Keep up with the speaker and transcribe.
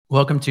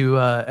Welcome to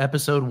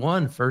episode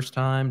 1, first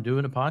time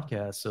doing a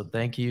podcast. So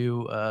thank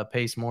you,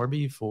 Pace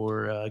Morby,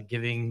 for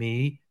giving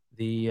me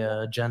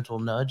the gentle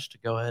nudge to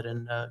go ahead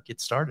and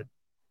get started.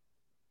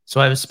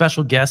 So I have a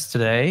special guest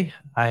today.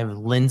 I have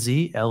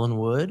Lindsey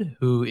Ellenwood,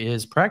 who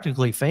is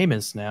practically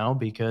famous now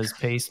because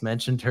Pace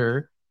mentioned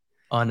her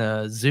on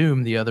a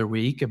Zoom the other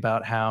week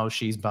about how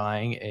she's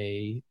buying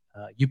a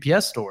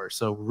UPS store.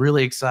 So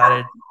really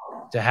excited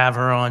to have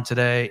her on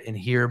today and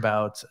hear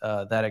about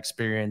that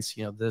experience.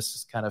 You know,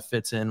 this kind of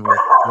fits in with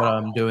what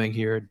I'm doing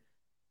here at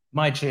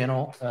my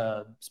channel,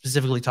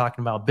 specifically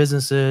talking about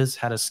businesses,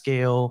 how to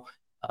scale,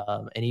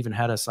 and even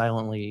how to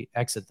silently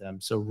exit them.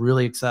 So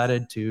really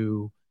excited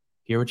to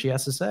hear what she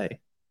has to say.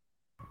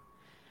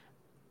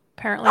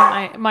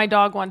 Apparently my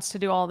dog wants to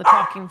do all the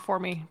talking for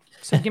me.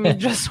 So give me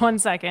just 1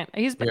 second.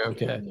 You're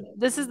okay.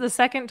 This is the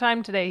second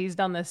time today he's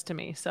done this to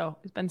me. So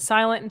he's been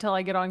silent until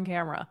I get on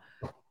camera.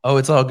 Oh,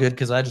 it's all good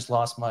because I just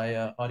lost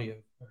my audio.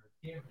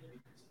 I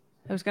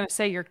was going to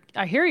say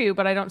I hear you,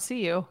 but I don't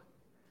see you.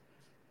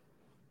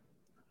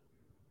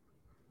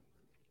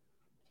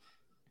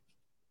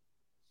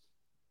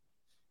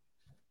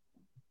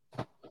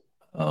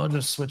 I'll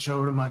just switch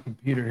over to my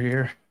computer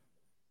here.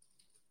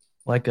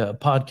 Like a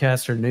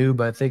podcaster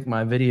noob, I think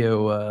my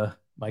video,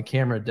 my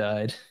camera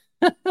died.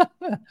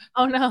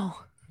 Oh, no.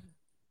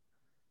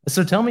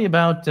 So tell me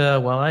about,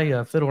 while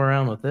I fiddle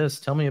around with this,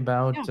 tell me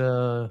about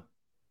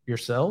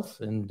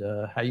yourself and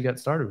how you got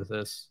started with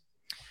this.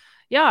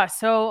 Yeah,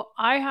 so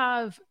I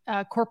have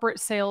a corporate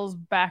sales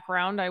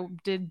background. I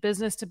did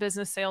business to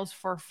business sales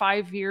for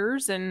 5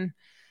 years, and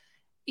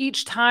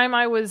each time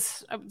I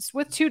was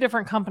with 2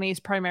 different companies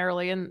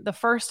primarily. And the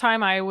first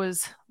time I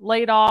was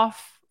laid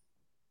off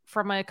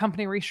from a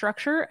company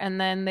restructure,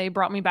 and then they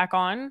brought me back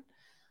on.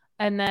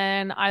 And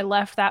then I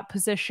left that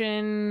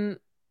position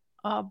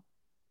a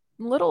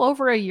little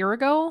over a year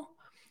ago.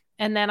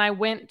 And then I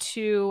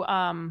was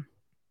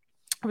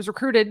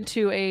recruited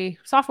to a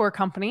software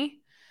company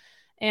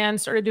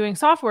and started doing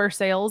software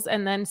sales.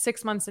 And then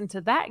 6 months into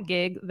that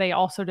gig, they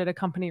also did a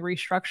company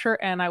restructure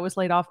and I was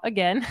laid off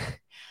again.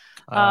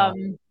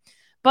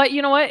 But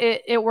you know what?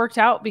 It worked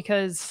out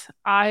because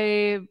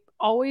I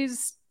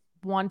always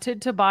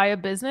wanted to buy a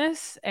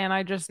business and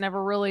I just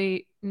never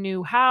really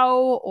knew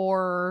how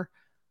or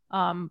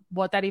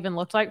what that even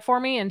looked like for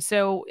me. And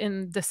so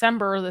in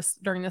December,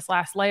 during this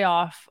last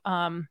layoff,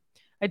 I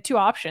had 2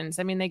 options.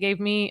 I mean, they gave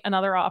me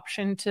another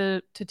option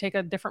to take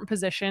a different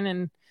position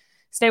and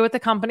stay with the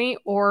company,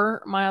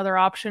 or my other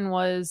option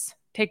was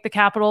take the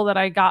capital that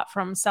I got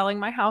from selling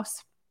my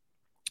house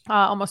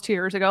almost 2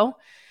 years ago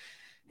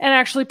and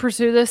actually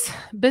pursue this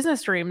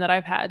business dream that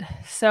I've had.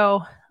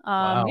 So,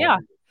 Wow. yeah.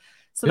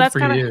 So Good that's for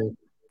kind of, you.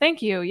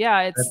 Thank you.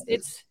 Yeah.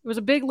 It was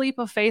a big leap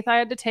of faith I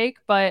had to take,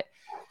 but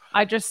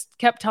I just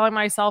kept telling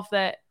myself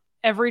that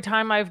every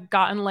time I've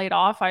gotten laid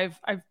off, I've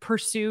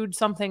pursued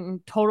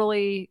something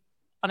totally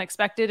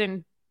unexpected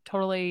and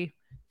totally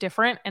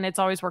different, and it's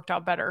always worked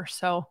out better.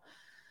 So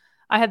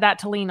I had that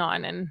to lean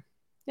on, and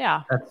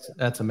yeah.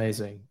 That's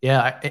amazing.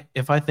 Yeah,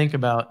 if I think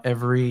about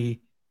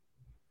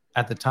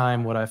at the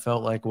time, what I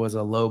felt like was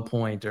a low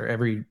point or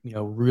every,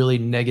 really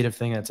negative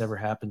thing that's ever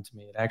happened to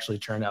me, it actually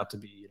turned out to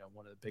be,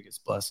 one of the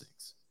biggest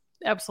blessings.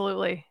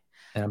 Absolutely.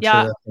 And I'm sure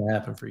that's going to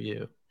happen for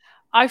you.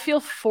 I feel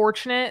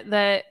fortunate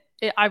that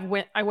I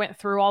went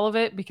through all of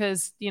it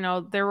because,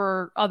 there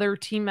were other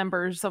team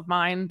members of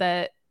mine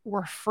that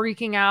were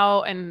freaking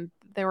out and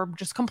they were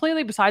just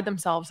completely beside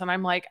themselves. And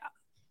I'm like,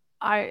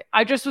 I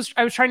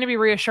was trying to be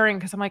reassuring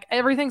because I'm like,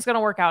 everything's going to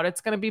work out.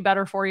 It's going to be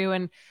better for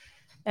you.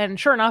 And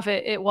sure enough,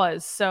 it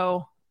was.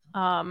 So,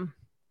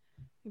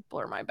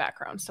 blur my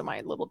background so my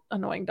little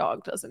annoying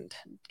dog doesn't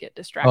get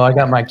distracted. Oh, I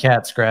got my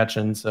cat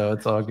scratching, so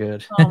it's all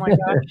good. Oh my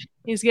gosh.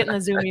 He's getting the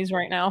zoomies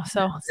right now.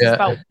 So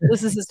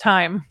this is his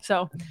time.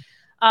 So,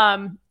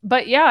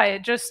 but yeah,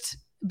 it just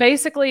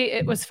basically,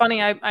 it was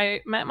funny.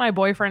 I met my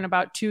boyfriend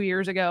about 2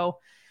 years ago,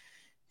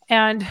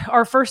 and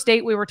our first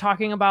date, we were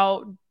talking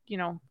about,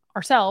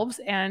 ourselves,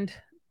 and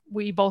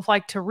we both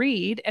like to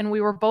read, and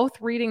we were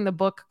both reading the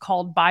book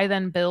called Buy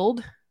Then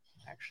Build.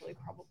 Actually,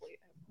 probably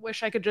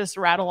wish I could just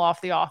rattle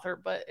off the author,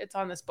 but it's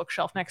on this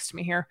bookshelf next to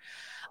me here.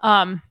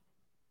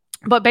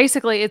 But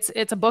basically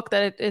it's a book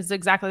that is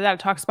exactly that.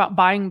 It talks about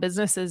buying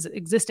businesses,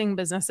 existing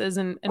businesses,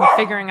 and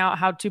figuring out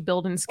how to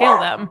build and scale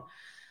them.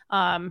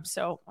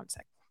 So 1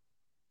 second.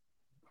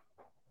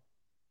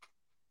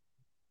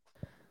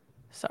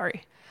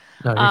 Sorry.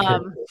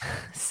 No,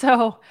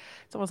 so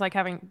it's almost like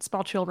having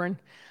small children.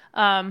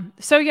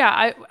 So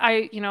yeah,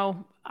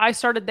 I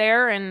started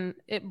there, and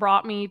it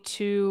brought me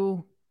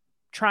to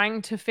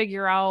trying to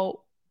figure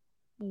out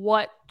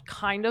what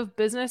kind of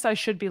business I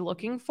should be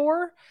looking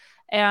for,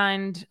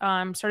 and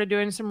started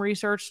doing some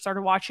research,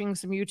 started watching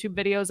some YouTube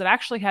videos that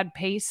actually had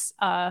Pace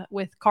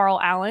with Carl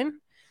Allen. I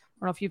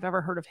don't know if you've ever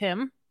heard of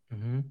him.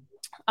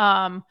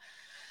 Mm-hmm.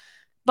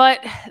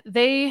 But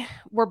they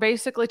were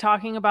basically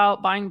talking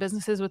about buying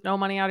businesses with no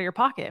money out of your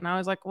pocket. And I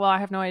was like, well, I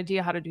have no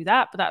idea how to do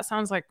that, but that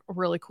sounds like a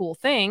really cool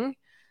thing.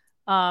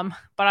 But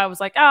I was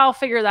like, I'll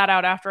figure that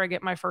out after I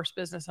get my first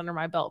business under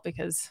my belt,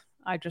 because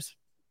I just,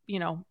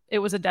 it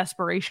was a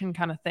desperation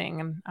kind of thing.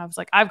 And I was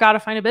like, I've got to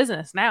find a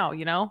business now,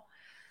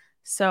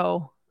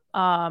 So,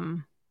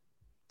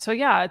 so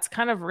yeah, it's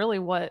kind of really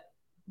what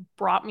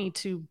brought me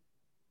to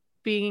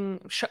beginning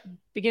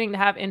to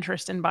have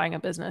interest in buying a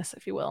business,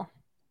 if you will.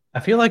 I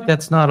feel like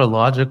that's not a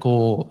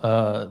logical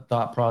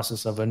thought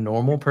process of a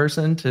normal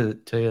person to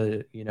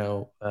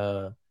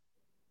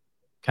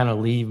kind of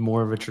leave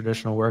more of a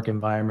traditional work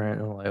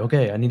environment and like,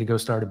 okay, I need to go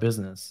start a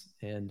business.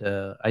 And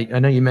I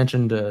know you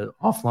mentioned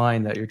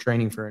offline that you're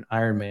training for an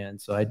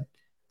Ironman, so it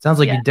sounds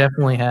like you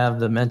definitely have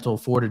the mental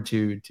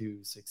fortitude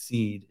to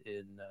succeed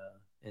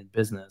in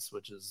business,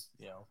 which is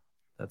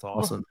that's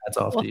awesome. That's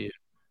off to you.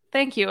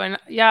 Thank you. And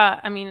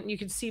yeah, I mean, you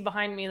can see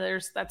behind me,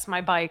 that's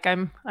my bike.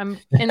 I'm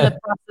in the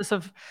process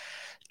of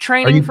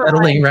training. Are you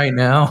pedaling right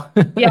now?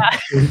 Yeah,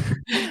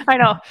 I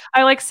know.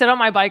 I like sit on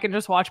my bike and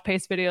just watch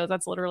pace videos.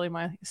 That's literally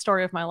my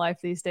story of my life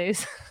these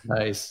days.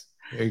 Nice.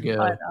 There you go.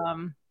 But,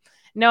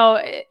 no,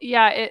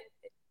 it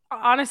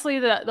honestly,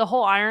 the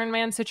whole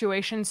Ironman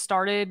situation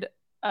started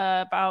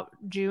about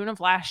June of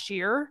last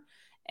year,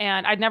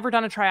 and I'd never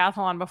done a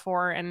triathlon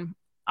before, and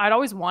I'd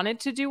always wanted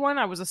to do one.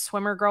 I was a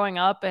swimmer growing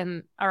up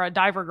or a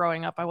diver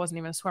growing up. I wasn't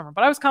even a swimmer,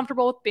 but I was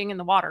comfortable with being in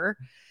the water.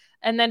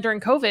 And then during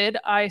COVID,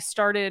 I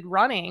started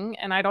running,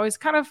 and I'd always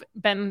kind of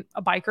been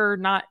a biker,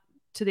 not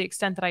to the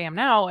extent that I am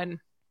now. And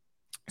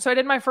so I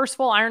did my first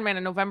full Ironman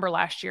in November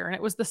last year, and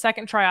it was the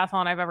second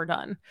triathlon I've ever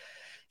done.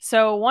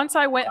 So once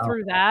I went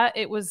through that,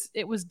 it was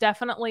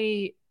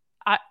definitely,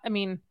 I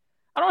mean,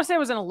 I don't want to say I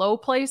was in a low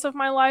place of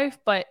my life,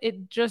 but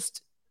it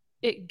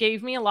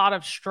gave me a lot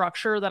of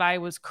structure that I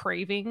was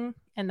craving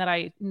and that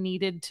I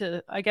needed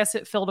to, I guess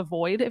it filled a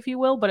void, if you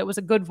will, but it was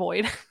a good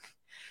void.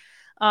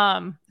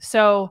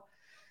 So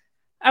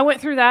I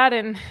went through that,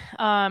 and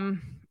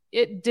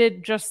it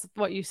did just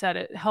what you said.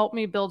 It helped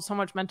me build so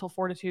much mental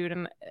fortitude.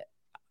 And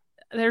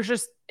there's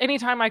just,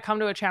 anytime I come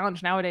to a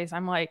challenge nowadays,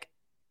 I'm like,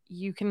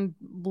 you can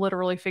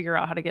literally figure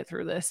out how to get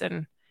through this.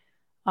 And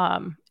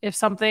if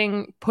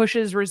something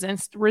pushes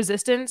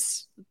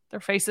resistance,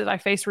 I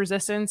face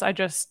resistance. I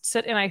just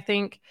sit and I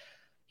think,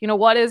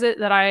 what is it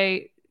that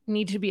I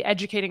need to be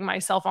educating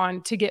myself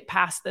on to get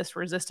past this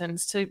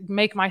resistance, to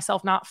make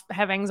myself not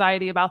have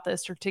anxiety about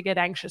this or to get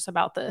anxious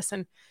about this,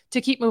 and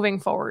to keep moving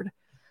forward.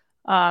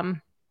 Yeah,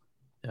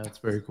 that's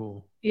very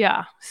cool.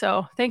 Yeah.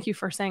 So thank you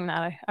for saying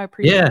that. I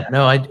appreciate it. Yeah.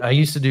 No, I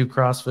used to do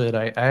CrossFit.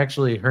 I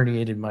actually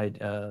herniated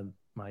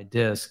my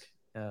disc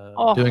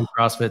doing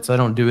CrossFit, so I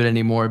don't do it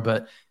anymore.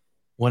 But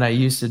when I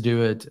used to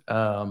do it,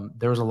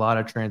 there was a lot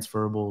of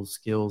transferable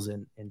skills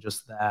in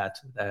just that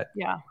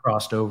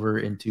crossed over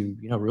into,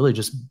 really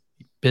just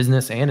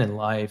business and in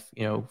life,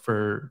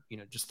 for,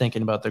 just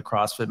thinking about the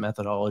CrossFit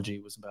methodology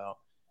was about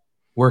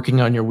working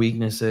on your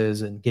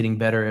weaknesses and getting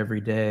better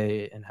every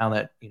day, and how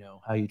that,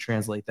 how you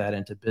translate that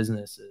into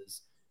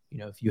businesses.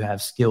 If you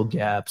have skill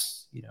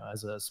gaps,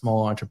 as a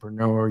small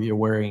entrepreneur, you're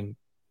wearing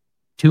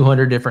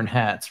 200 different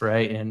hats,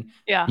 right? And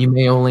you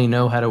may only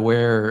know how to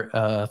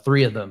wear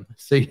 3 of them.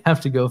 So you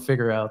have to go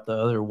figure out the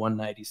other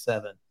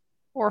 197.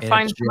 Or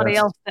find somebody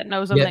else that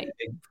knows them.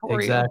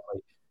 Exactly.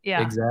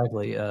 Yeah.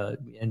 Exactly.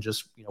 And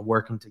just,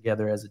 working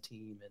together as a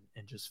team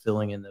and just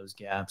filling in those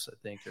gaps, I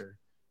think are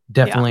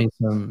definitely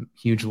some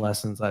huge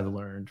lessons I've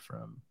learned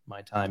from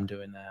my time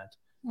doing that.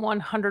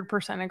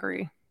 100%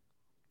 agree.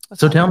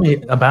 So tell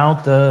me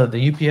about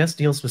the UPS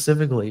deal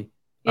specifically.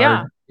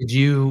 Yeah.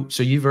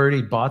 So you've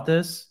already bought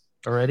this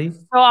already?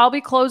 So I'll be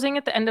closing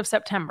at the end of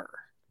September.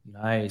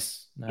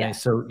 Nice. Yeah.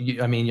 So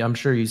I'm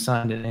sure you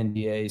signed an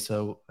NDA,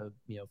 so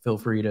feel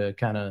free to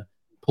kind of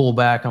pull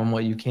back on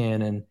what you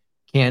can and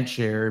can't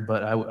share,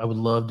 but I would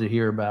love to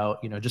hear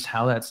about, just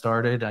how that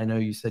started. I know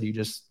you said you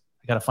just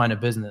got to find a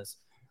business.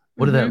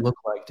 What did that look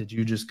like? Did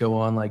you just go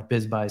on like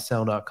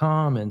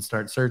bizbuysell.com and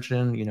start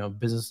searching,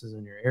 businesses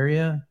in your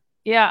area?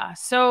 Yeah.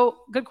 So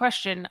good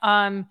question.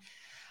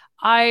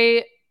 I'd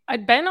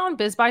been on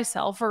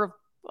BizBuySell for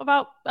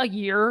about a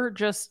year,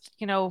 just,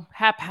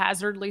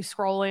 haphazardly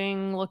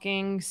scrolling,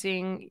 looking,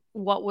 seeing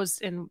what was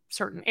in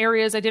certain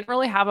areas. I didn't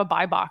really have a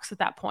buy box at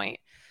that point.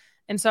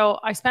 And so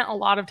I spent a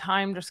lot of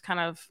time just kind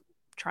of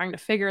trying to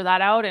figure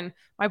that out. And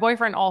my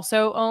boyfriend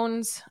also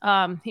owns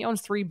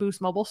 3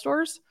 Boost mobile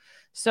stores.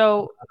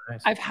 So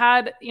nice. I've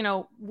had,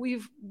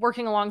 we've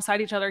working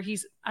alongside each other.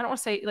 I don't want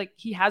to say like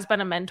he has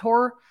been a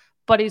mentor,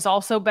 but he's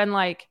also been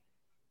like,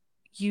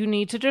 you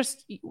need to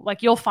just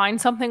like, you'll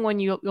find something when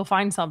you'll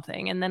find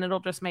something, and then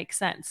it'll just make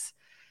sense.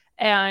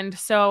 And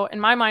so in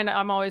my mind,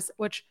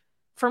 which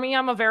for me,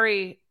 I'm a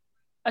very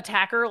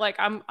attacker. Like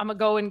I'm gonna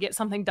go and get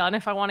something done.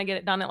 If I want to get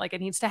it done, it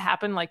needs to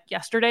happen like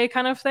yesterday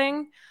kind of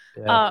thing.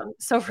 Yeah,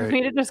 so for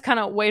me to just kind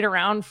of wait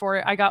around for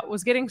it,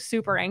 was getting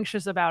super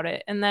anxious about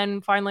it. And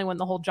then finally, when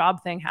the whole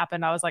job thing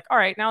happened, I was like, all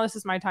right, now this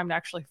is my time to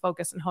actually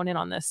focus and hone in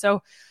on this.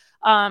 So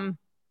I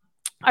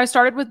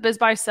started with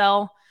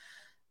BizBuySell.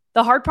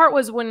 The hard part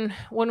was when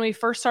we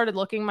first started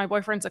looking. My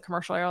boyfriend's a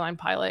commercial airline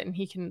pilot, and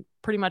he can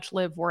pretty much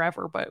live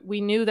wherever, but we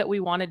knew that we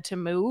wanted to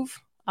move.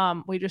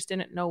 We just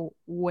didn't know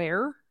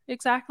where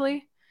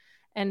exactly.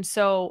 And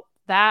so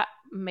that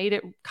made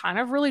it kind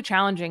of really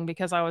challenging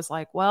because I was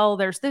like, well,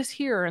 there's this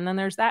here and then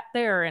there's that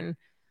there. And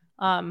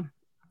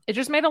it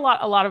just made a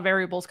lot of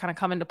variables kind of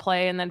come into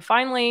play. And then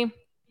finally,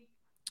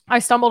 I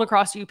stumbled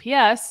across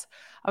UPS.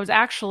 I was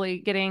actually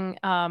getting,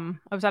 I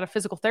was at a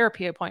physical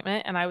therapy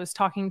appointment and I was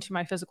talking to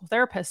my physical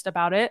therapist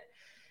about it.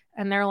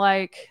 And they're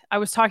like, I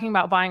was talking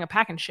about buying a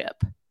pack and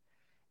ship.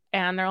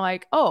 And they're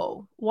like,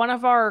 oh, one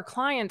of our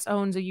clients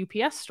owns a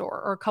UPS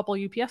store or a couple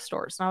UPS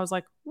stores. And I was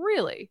like,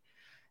 really?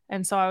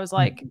 And so I was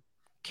like,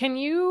 can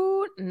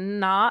you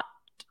not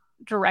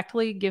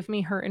directly give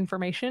me her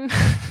information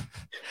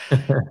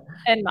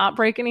and not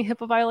break any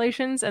HIPAA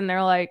violations? And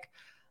they're like,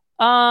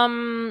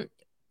 well,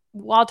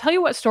 I'll tell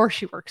you what store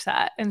she works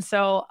at. And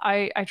so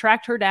I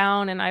tracked her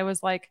down and I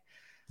was like,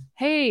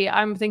 hey,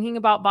 I'm thinking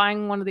about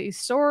buying one of these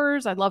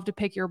stores. I'd love to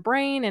pick your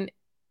brain. And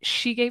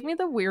she gave me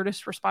the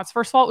weirdest response.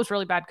 First of all, it was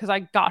really bad because I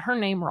got her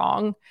name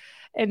wrong.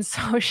 And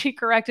so she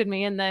corrected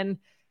me. And then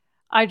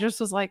I just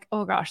was like,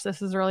 oh gosh,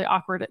 this is really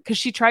awkward. Because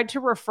she tried to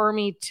refer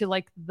me to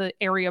like the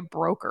area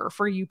broker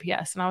for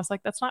UPS. And I was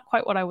like, that's not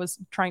quite what I was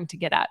trying to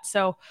get at.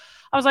 So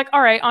I was like,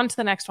 all right, on to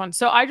the next one.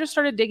 So I just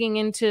started digging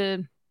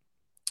into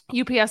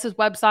UPS's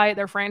website,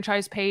 their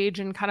franchise page,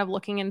 and kind of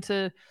looking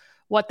into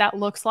what that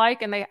looks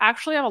like. And they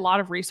actually have a lot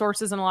of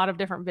resources and a lot of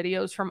different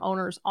videos from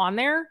owners on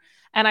there.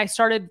 And I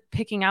started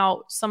picking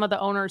out some of the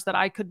owners that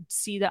I could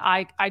see that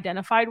I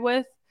identified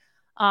with,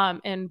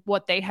 and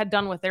what they had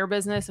done with their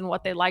business and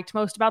what they liked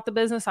most about the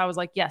business. I was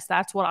like, yes,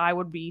 that's what I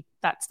would be.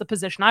 That's the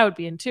position I would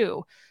be in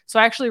too. So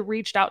I actually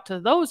reached out to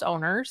those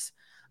owners,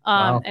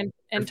 and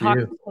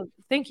talked.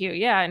 Thank you.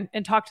 Yeah.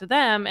 And talked to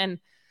them. And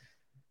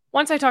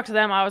once I talked to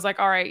them, I was like,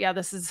 all right, yeah,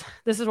 this is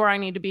where I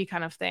need to be,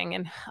 kind of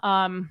thing.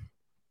 And,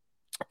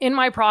 in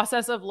my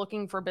process of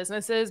looking for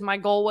businesses, my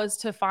goal was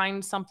to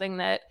find something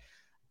that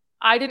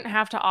I didn't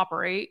have to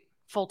operate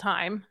full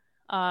time.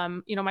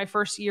 My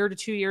first year to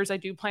 2 years, I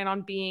do plan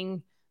on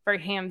being very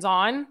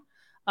hands-on.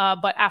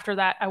 But after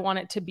that, I want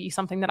it to be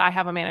something that I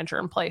have a manager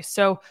in place.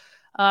 So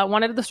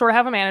wanted the store to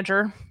have a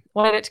manager,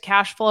 wanted it to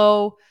cash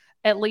flow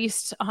at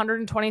least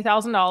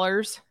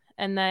 $120,000.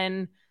 And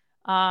then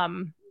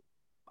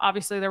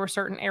obviously there were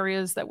certain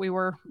areas that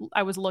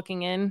I was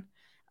looking in.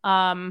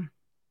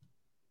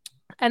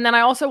 And then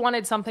I also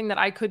wanted something that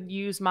I could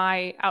use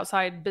my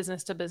outside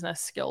business to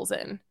business skills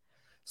in.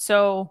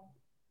 So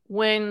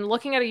when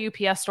looking at a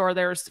UPS store,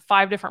 there's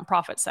 5 different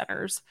profit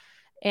centers,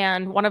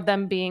 and one of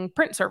them being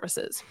print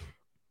services.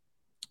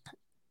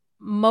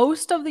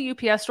 Most of the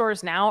UPS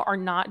stores now are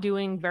not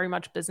doing very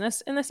much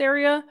business in this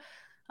area,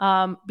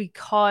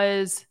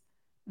 because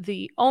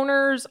the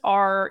owners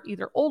are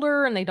either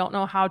older and they don't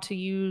know how to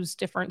use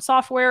different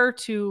software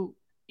to,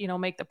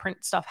 make the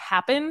print stuff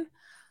happen.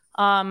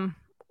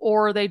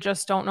 Or they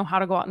just don't know how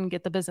to go out and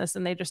get the business,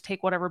 and they just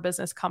take whatever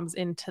business comes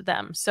into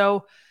them.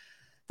 So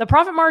the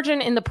profit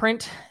margin in the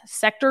print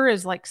sector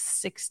is like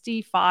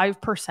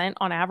 65%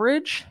 on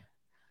average.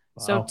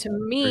 Wow. So to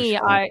me,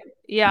 I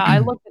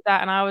looked at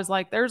that and I was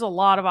like, there's a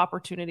lot of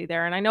opportunity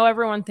there. And I know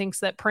everyone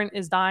thinks that print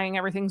is dying,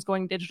 everything's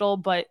going digital,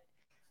 but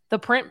the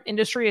print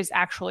industry is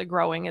actually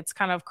growing. It's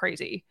kind of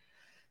crazy.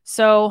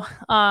 So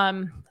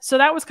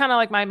that was kind of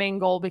like my main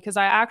goal, because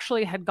I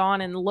actually had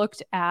gone and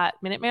looked at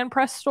Minuteman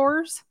Press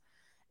stores.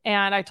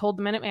 And I told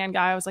the Minuteman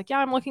guy, I was like, yeah,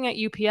 I'm looking at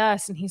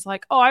UPS. And he's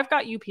like, oh, I've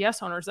got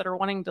UPS owners that are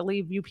wanting to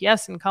leave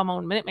UPS and come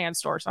own Minuteman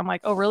stores. I'm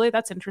like, oh, really?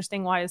 That's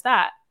interesting. Why is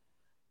that?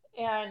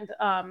 And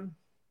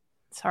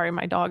sorry,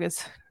 my dog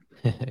is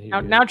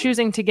now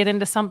choosing to get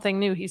into something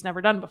new he's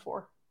never done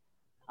before.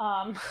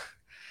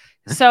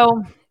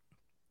 So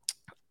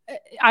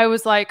I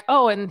was like,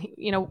 oh, and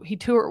we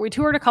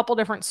toured a couple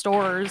different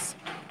stores.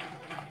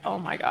 Oh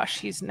my gosh,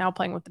 he's now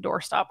playing with the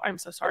doorstop. I'm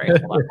so sorry.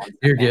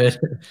 You're good.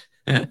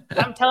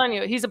 I'm telling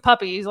you, he's a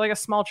puppy. He's like a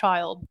small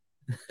child.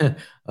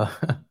 Oh,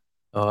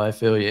 I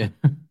feel you.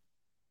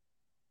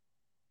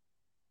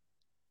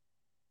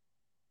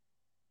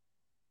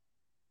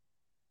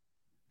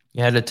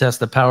 You had to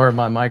test the power of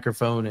my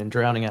microphone and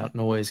drowning out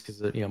noise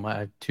because I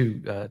have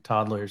 2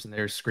 toddlers and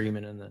they're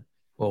screaming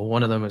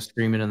one of them was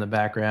screaming in the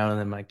background, and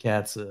then my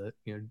cat's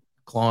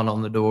clawing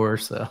on the door.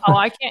 So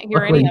I can't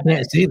hear any of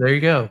it. See, there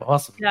you go.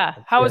 Awesome. Yeah.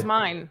 How was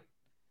mine?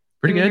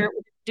 Pretty good.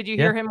 Did you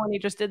hear him when he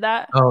just did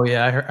that? Oh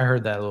yeah, I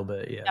heard that a little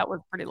bit. Yeah. That was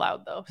pretty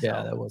loud though. So.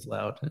 Yeah, that was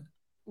loud.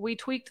 We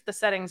tweaked the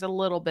settings a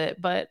little bit,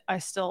 but I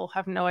still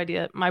have no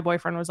idea. My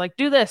boyfriend was like,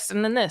 do this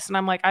and then this. And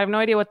I'm like, I have no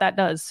idea what that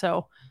does.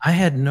 So I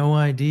had no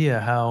idea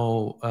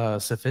how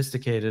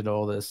sophisticated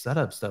all this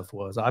setup stuff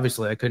was.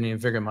 Obviously, I couldn't even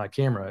figure my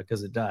camera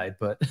because it died.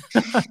 But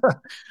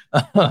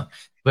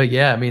but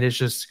yeah, I mean, it's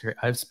just,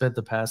 I've spent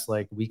the past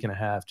week and a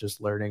half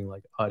just learning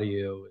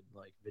audio and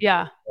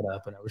video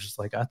setup. And I was just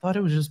like, I thought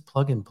it was just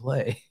plug and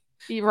play.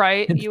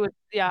 Right. You would.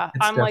 Yeah.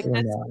 I'm like,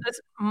 this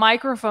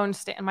microphone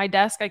stand, my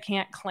desk, I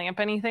can't clamp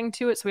anything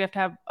to it. So we have to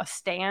have a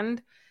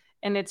stand,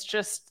 and it's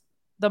just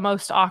the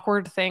most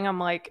awkward thing. I'm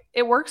like,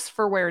 it works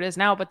for where it is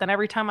now, but then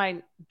every time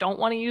I don't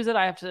want to use it,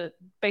 I have to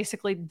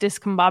basically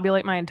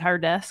discombobulate my entire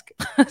desk.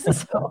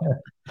 So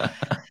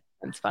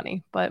it's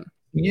funny, but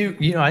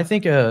I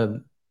think,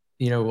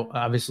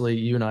 obviously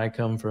you and I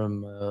come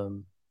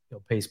from,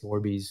 Pace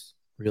Morby's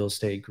real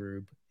estate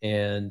group,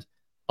 and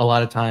a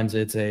lot of times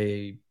it's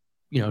a,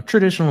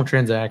 traditional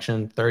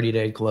transaction,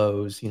 30-day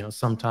close,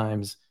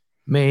 sometimes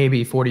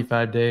maybe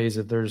 45 days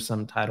if there's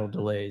some title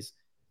delays.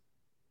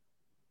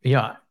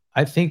 Yeah,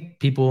 I think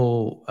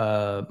people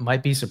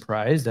might be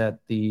surprised at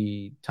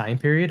the time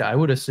period. I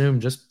would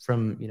assume just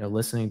from,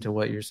 listening to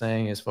what you're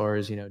saying as far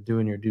as,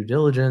 doing your due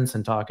diligence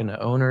and talking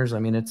to owners. I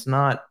mean, it's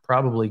not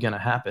probably going to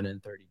happen in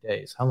 30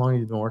 days. How long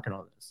have you been working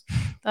on this?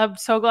 I'm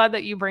so glad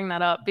that you bring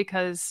that up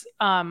because,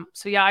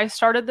 so yeah, I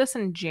started this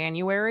in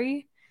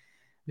January.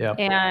 Yeah.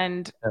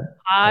 And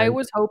I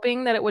was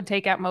hoping that it would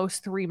take at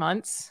most 3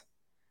 months.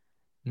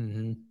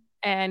 Mm-hmm.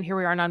 And here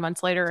we are 9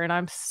 months later, and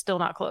I'm still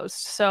not closed.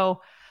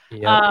 So,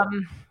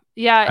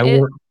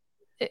 Yep.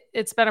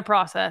 it's been a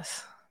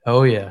process.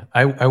 Oh yeah.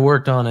 I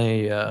worked on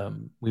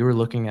we were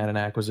looking at an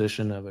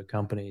acquisition of a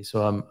company.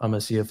 So I'm a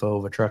CFO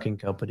of a trucking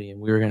company, and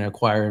we were going to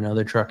acquire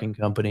another trucking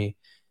company.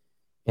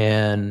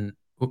 And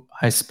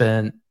I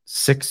spent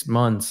 6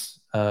 months,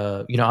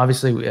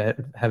 obviously we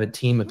have a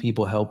team of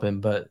people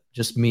helping, but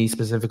just me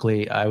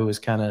specifically, I was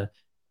kind of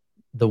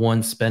the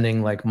one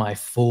spending like my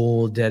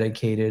full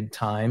dedicated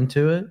time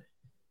to it.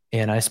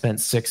 And I spent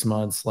 6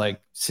 months,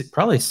 like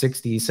probably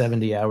 60,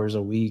 70 hours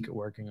a week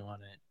working on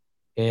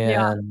it.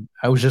 And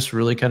I was just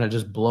really kind of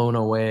just blown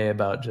away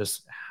about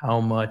just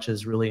how much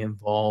is really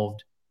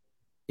involved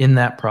in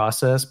that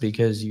process,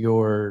 because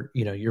you're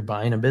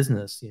buying a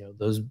business,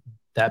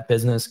 that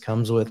business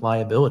comes with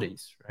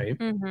liabilities, right?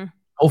 Mm-hmm.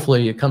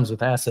 Hopefully it comes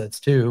with assets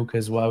too,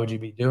 because why would you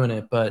be doing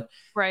it? But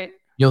right.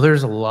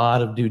 There's a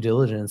lot of due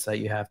diligence that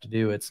you have to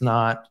do. It's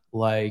not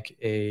like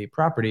a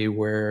property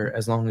where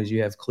as long as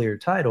you have clear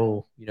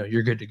title,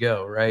 you're good to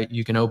go, right?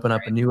 You can open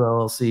up a new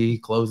LLC,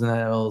 close in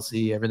that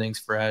LLC, everything's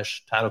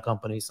fresh, title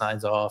company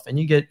signs off, and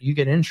you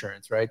get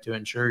insurance, right? To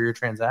insure your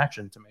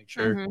transaction, to make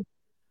sure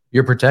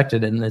you're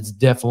protected. And it's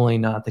definitely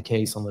not the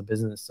case on the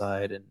business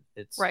side. And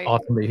it's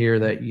awesome to hear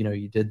that,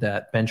 you did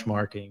that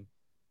benchmarking.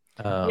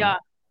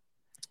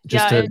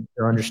 Just to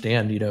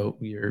understand, your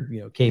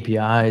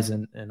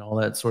KPIs and all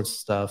that sorts of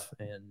stuff,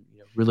 and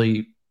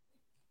really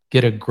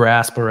get a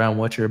grasp around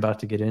what you're about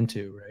to get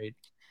into, right?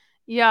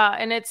 Yeah,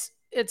 and it's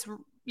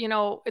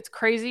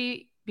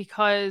crazy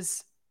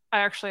because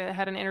I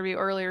had an interview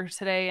earlier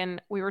today, and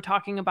we were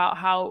talking about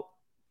how,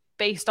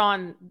 based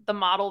on the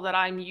model that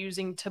I'm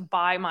using to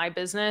buy my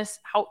business,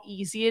 how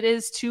easy it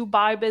is to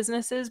buy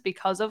businesses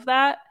because of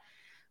that,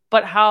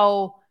 but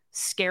how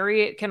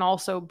scary it can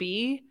also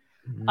be.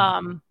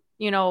 Mm-hmm.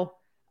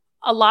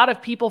 A lot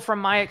of people from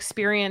my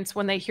experience,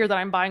 when they hear that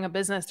I'm buying a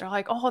business, they're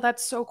like, oh,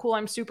 that's so cool.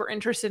 I'm super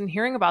interested in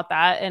hearing about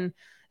that. And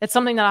it's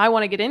something that I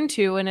want to get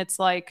into. And it's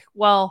like,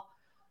 well,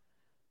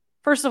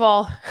 first of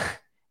all,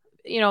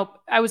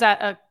 I was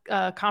at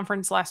a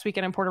conference last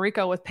weekend in Puerto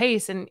Rico with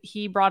Pace, and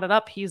he brought it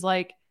up. He's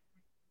like,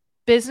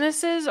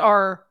 businesses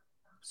are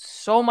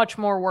so much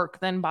more work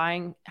than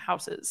buying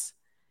houses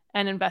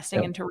and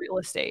investing into real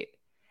estate.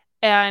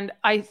 And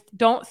I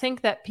don't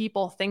think that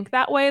people think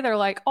that way. They're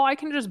like, oh, I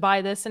can just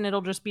buy this and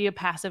it'll just be a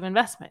passive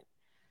investment.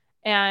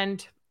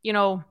 And,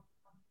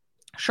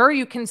 sure,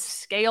 you can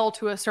scale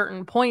to a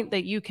certain point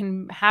that you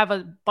can have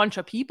a bunch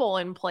of people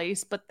in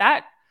place, but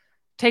that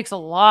takes a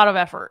lot of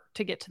effort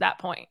to get to that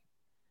point.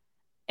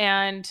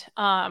 And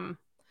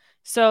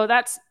so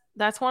that's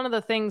one of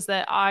the things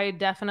that I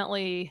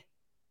definitely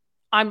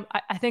I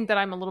think that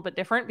I'm a little bit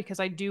different,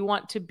 because I do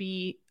want to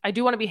be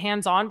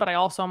hands-on, but I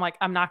also am like,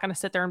 I'm not going to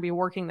sit there and be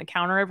working the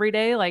counter every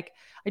day. Like,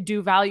 I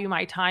do value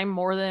my time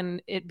more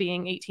than it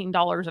being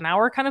 $18 an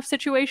hour kind of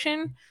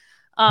situation.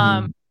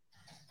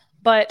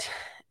 But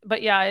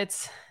yeah,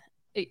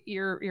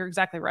 you're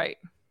exactly right,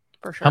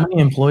 for sure. How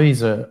many employees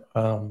does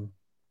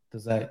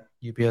that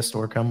UPS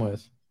store come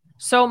with?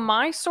 So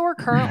my store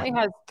currently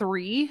has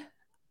 3.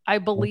 I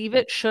believe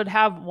it should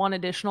have 1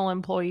 additional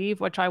employee,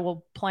 which I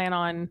will plan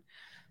on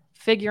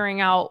figuring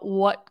out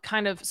what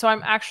kind of, so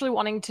I'm actually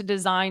wanting to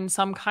design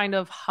some kind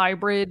of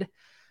hybrid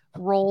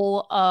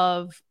role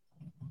of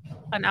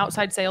an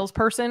outside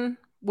salesperson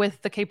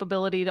with the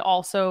capability to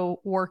also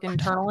work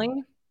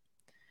internally.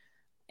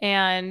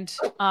 And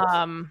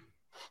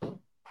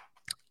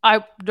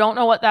I don't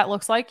know what that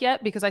looks like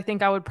yet, because I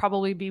think I would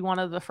probably be one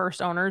of the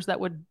first owners that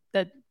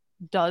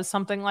does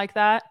something like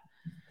that.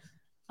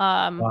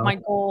 My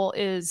goal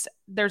is,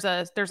 there's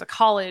a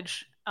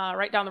college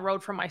right down the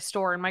road from my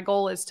store, and my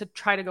goal is to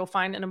try to go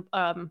find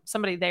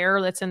somebody there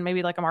that's in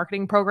maybe like a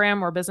marketing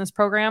program or a business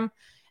program,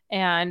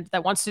 and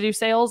that wants to do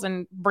sales,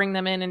 and bring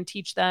them in and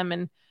teach them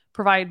and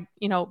provide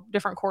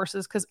different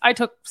courses, because I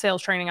took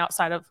sales training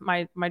outside of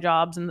my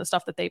jobs and the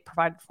stuff that they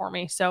provided for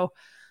me. So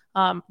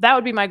that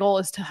would be my goal,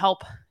 is to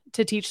help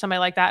to teach somebody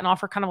like that and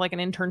offer kind of like an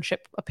internship,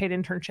 a paid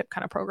internship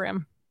kind of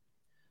program.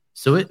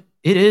 So it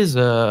is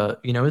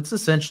it's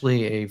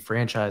essentially a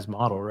franchise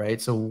model, right?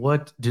 So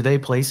what do they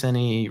place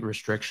any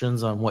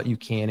restrictions on what you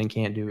can and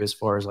can't do as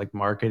far as like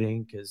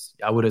marketing? Because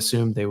I would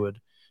assume they would,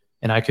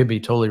 and I could be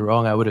totally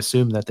wrong, I would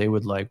assume that they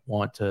would like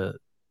want to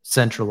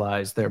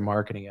centralize their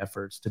marketing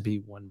efforts to be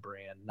one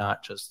brand,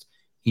 not just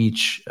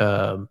each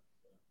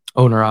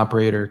owner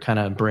operator kind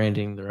of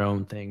branding their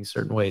own things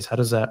certain ways? How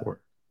does that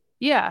work?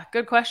 Yeah,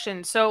 good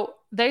question. So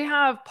they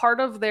have part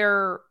of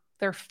their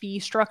fee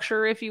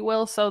structure, if you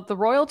will. So the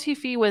royalty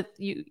fee with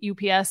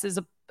UPS is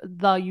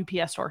the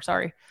UPS store.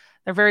 Sorry,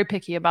 they're very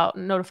picky about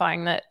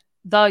notifying that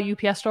the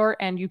UPS store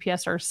and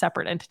UPS are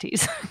separate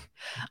entities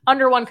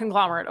under one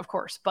conglomerate, of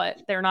course, but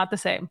they're not the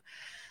same.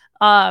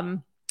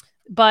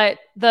 But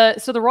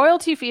the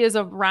royalty fee is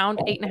around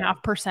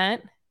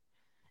 8.5%,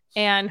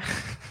 and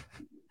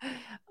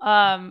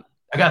I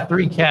got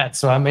 3 cats,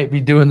 so I may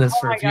be doing this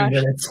for a few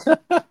minutes.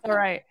 All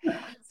right.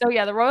 So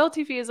yeah, the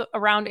royalty fee is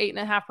around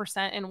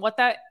 8.5%, and what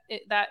that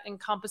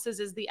encompasses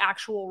is the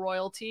actual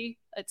royalty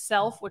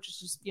itself, which is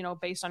just, you know,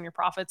 based on your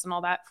profits and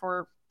all that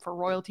for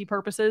royalty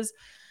purposes.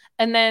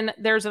 And then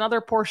there's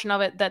another portion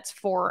of it that's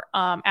for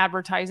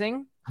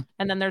advertising,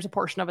 and then there's a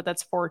portion of it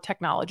that's for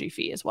technology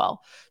fee as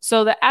well.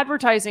 So the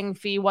advertising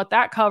fee, what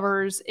that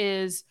covers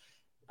is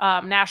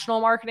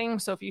national marketing.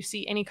 So if you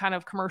see any kind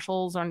of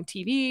commercials on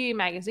TV,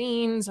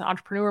 magazines,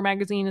 Entrepreneur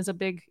Magazine is a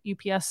big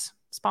UPS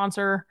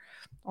sponsor,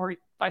 or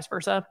vice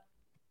versa,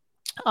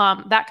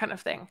 that kind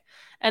of thing.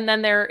 And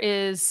then there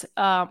is,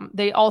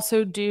 they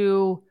also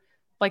do,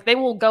 like, they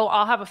will go,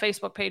 I'll have a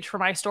Facebook page for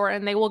my store,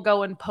 and they will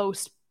go and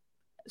post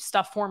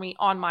stuff for me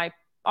on my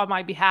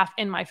behalf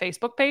in my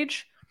Facebook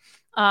page.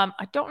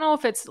 I don't know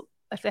if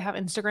they have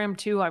Instagram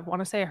too. I want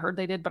to say I heard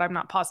they did, but I'm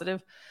not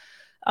positive.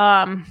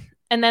 And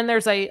then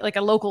there's a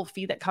local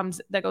fee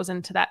that goes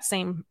into that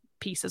same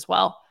piece as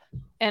well.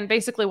 And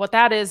basically what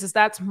that is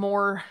that's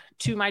more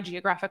to my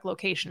geographic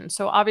location.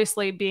 So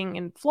obviously, being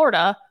in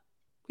Florida,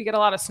 we get a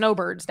lot of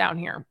snowbirds down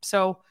here.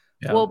 So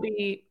we'll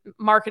be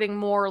marketing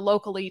more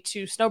locally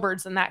to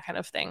snowbirds and that kind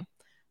of thing.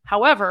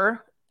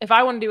 However, if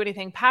I want to do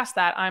anything past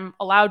that, I'm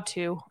allowed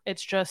to.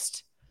 It's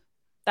just,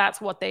 that's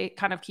what they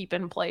kind of keep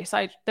in place.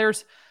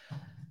 There's,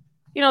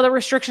 you know, the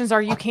restrictions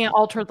are you can't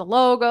alter the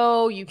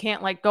logo. You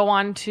can't like go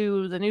on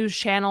to the news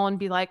channel and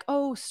be like,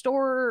 oh,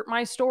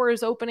 my store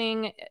is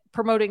opening,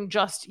 promoting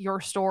just your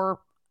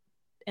store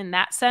in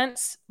that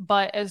sense.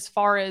 But as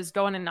far as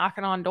going and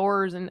knocking on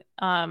doors and,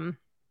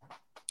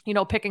 you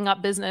know, picking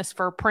up business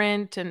for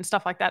print and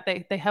stuff like that,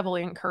 they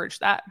heavily encourage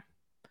that.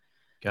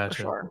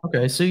 Gotcha. Sure.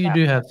 Okay. So you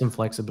do have some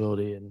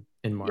flexibility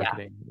in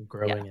marketing,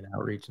 growing and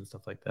outreach and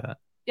stuff like that.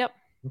 Yep.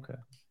 Okay.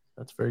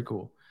 That's very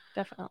cool.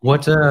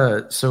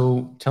 Definitely.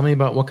 So tell me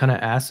about what kind of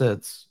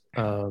assets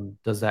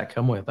does that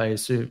come with? I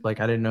assume, like,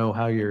 I didn't know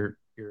how your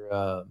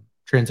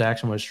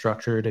transaction was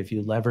structured, if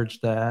you leveraged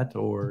that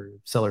or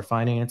seller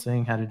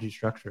financing. How did you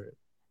structure it?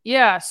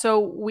 Yeah, so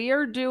we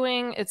are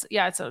doing it's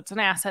an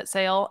asset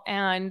sale,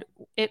 and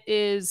it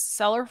is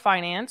seller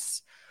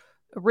finance.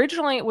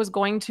 Originally, it was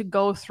going to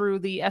go through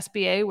the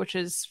SBA, which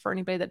is, for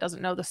anybody that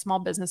doesn't know, the Small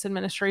Business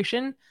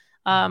Administration.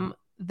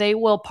 They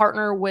will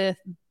partner with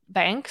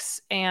banks,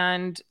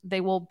 and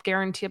they will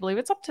guarantee, I believe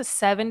it's up to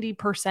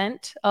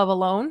 70% of a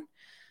loan,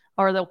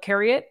 or they'll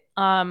carry it.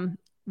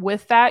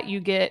 With that, you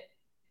get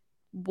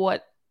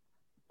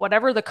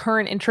whatever the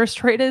current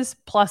interest rate is,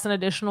 plus an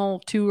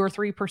additional 2 or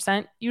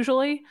 3%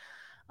 usually.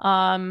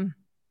 In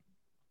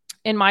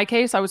my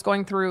case, I was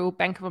going through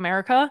Bank of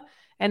America,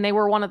 and they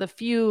were one of the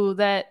few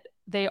that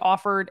they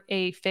offered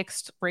a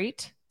fixed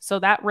rate. So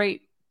that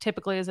rate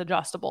typically is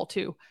adjustable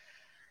too.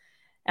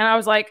 And I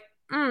was like,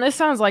 this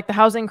sounds like the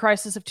housing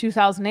crisis of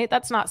 2008.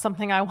 That's not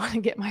something I want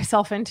to get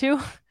myself into.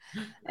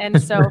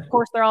 And so, of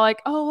course, they're all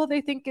like, oh, well,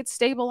 they think it's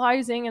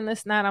stabilizing and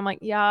this and that. I'm like,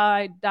 yeah,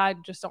 I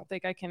just don't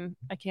think I can't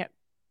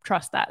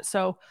trust that.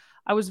 So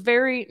I was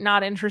very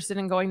not interested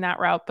in going that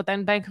route. But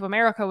then Bank of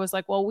America was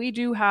like, well, we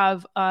do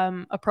have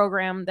a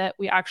program that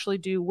we actually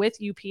do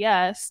with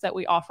UPS that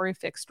we offer a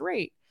fixed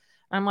rate.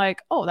 I'm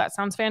like, oh, that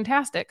sounds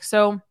fantastic.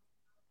 So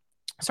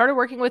I started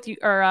working with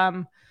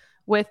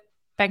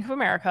Bank of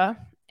America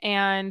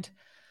and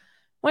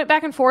went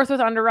back and forth with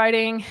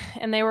underwriting.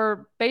 And they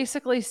were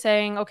basically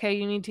saying, okay,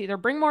 you need to either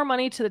bring more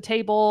money to the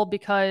table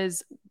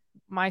because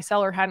my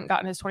seller hadn't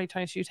gotten his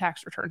 2022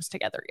 tax returns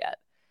together yet.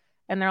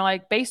 And they're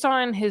like, based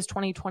on his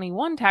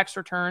 2021 tax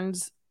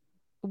returns,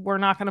 we're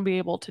not going to be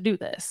able to do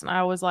this. And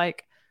I was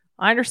like,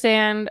 I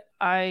understand.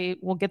 I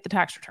will get the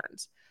tax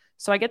returns.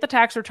 So I get the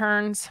tax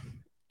returns.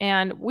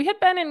 And we had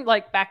been in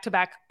like back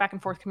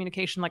and forth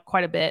communication like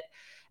quite a bit.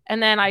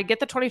 And then I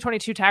get the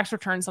 2022 tax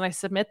returns and I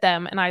submit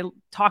them. And I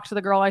talk to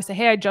the girl. I say,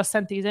 hey, I just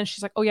sent these in.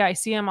 She's like, oh yeah, I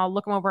see them. I'll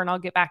look them over and I'll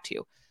get back to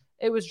you.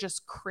 It was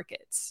just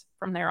crickets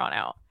from there on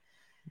out.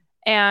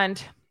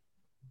 And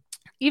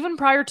even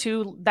prior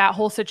to that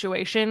whole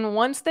situation,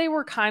 once they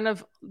were kind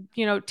of,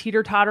 you know,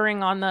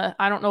 teeter-tottering on the,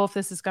 I don't know if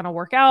this is going to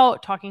work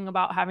out, talking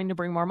about having to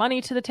bring more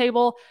money to the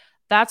table,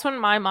 that's when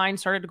my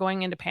mind started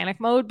going into panic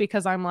mode,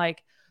 because I'm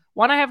like,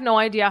 one, I have no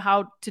idea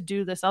how to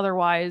do this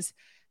otherwise.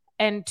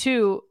 And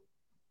two,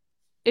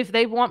 if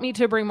they want me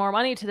to bring more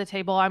money to the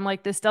table, I'm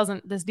like, this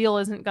deal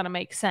isn't going to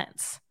make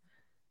sense.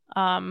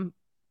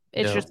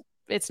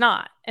 It's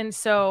not. And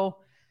so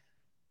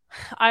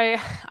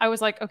I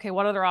was like, okay,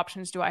 what other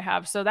options do I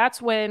have? So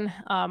that's when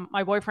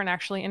my boyfriend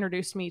actually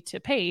introduced me to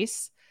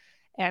Pace,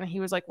 and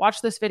he was like,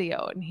 watch this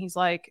video. And he's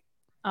like,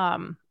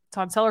 It's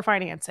on seller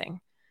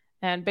financing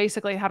and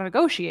basically how to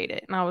negotiate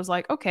it. And I was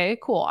like, okay,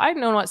 cool. I'd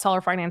known what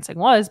seller financing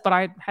was, but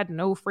I had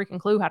no freaking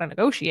clue how to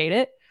negotiate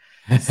it.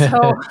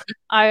 So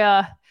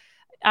I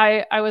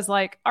was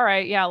like, all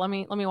right, yeah, let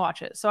me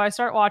watch it. So I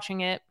start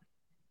watching it,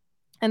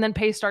 and then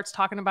Pace starts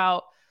talking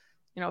about,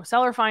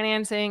 seller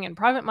financing and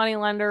private money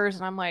lenders.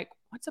 And I'm like,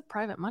 what's a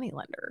private money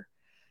lender?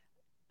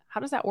 How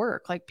does that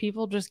work? Like,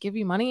 people just give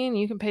you money and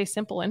you can pay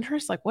simple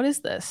interest? Like, what is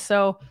this?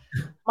 So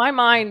my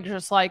mind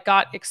just like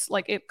got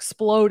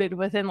exploded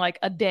within like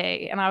a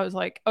day. And I was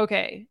like,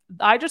 okay,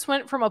 I just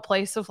went from a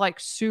place of like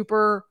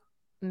super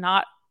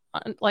not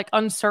like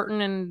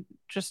uncertain and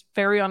just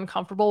very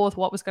uncomfortable with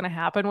what was going to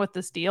happen with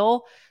this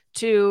deal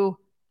to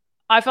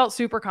I felt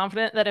super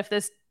confident that if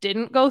this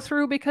didn't go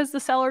through because the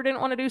seller didn't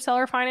want to do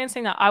seller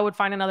financing, that I would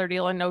find another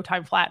deal in no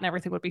time flat and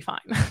everything would be fine.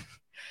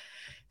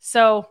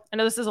 So I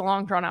know this is a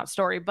long drawn out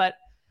story, but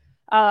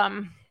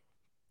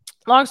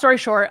long story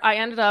short, I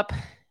ended up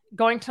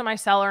going to my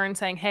seller and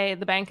saying, hey,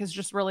 the bank is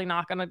just really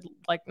not going to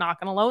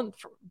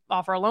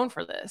offer a loan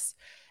for this.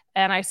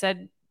 And I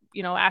said,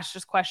 ask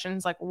just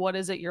questions like, what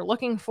is it you're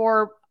looking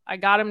for? I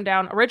got him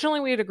down.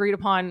 Originally, we had agreed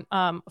upon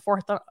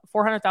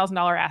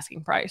 $400,000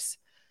 asking price.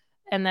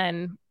 And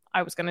then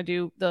I was going to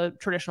do the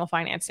traditional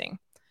financing.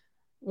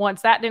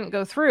 Once that didn't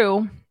go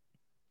through,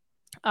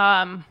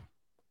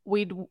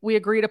 we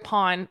agreed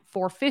upon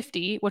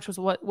 $450,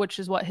 which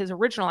is what his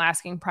original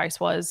asking price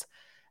was,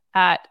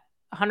 at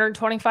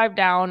 125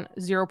 down,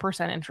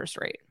 0% interest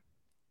rate.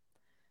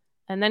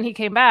 And then he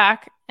came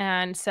back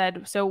and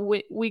said, so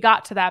we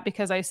got to that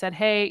because I said,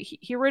 hey,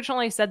 he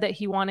originally said that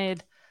he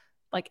wanted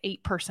like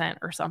 8%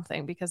 or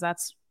something, because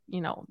that's,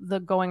 the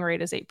going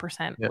rate is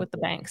 8% with the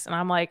banks. And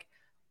I'm like,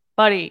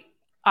 buddy,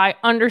 I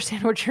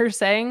understand what you're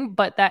saying,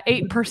 but that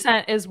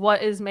 8% is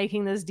what is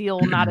making this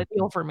deal not a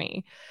deal for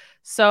me.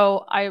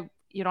 So I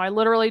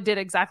literally did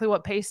exactly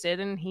what Pace did.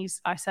 And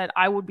I said,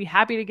 I would be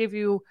happy to give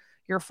you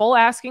your full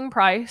asking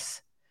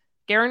price,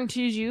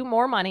 guarantees you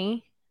more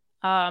money,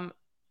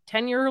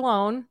 10-year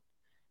loan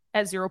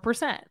at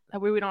 0%.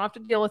 That way we don't have to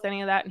deal with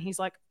any of that. And he's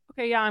like,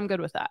 okay, yeah, I'm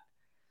good with that.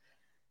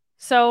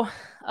 So,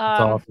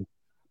 That's awesome.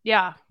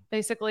 Yeah,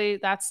 basically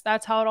that's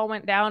how it all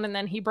went down. And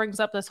then he brings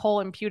up this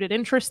whole imputed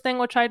interest thing,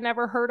 which I'd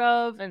never heard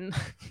of. And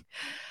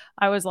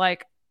I was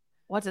like,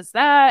 what is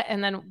that?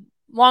 And then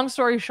long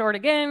story short,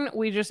 again,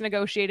 we just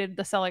negotiated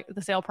the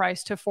sale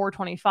price to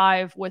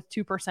 $425 with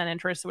 2%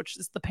 interest, which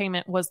is the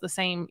payment was the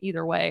same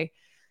either way.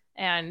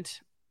 And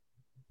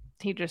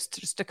he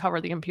just to cover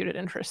the imputed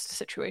interest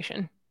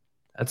situation.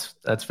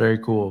 That's very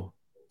cool.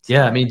 So,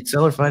 yeah, I mean,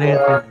 seller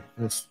financing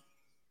is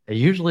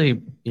usually,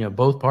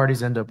 both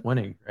parties end up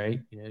winning,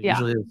 right?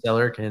 Usually the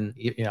seller can,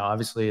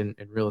 obviously in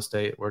real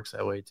estate, it works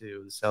that way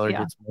too. The seller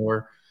gets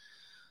more.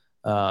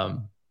 A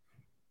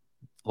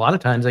lot of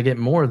times they get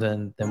more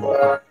than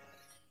what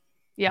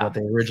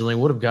they originally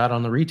would have got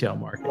on the retail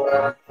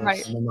market.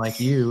 Right. Someone like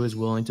you is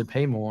willing to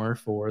pay more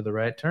for the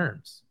right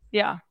terms.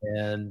 Yeah.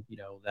 And,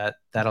 that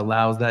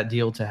allows that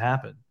deal to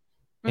happen.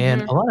 Mm-hmm.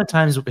 And a lot of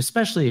times,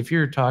 especially if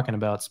you're talking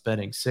about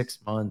spending 6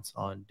 months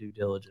on due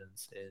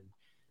diligence and,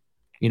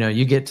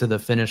 you get to the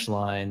finish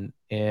line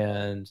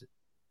and,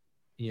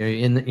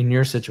 in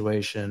your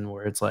situation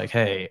where it's like,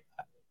 hey,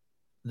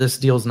 this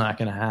deal's not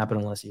going to happen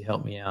unless you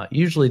help me out.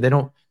 Usually they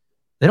don't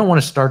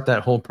want to start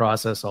that whole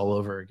process all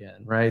over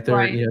again, right?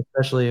 They're,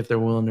 especially if they're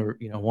willing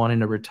to, wanting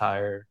to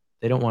retire,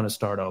 they don't want to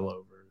start all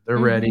over. They're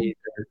ready.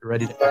 They're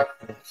ready to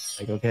act.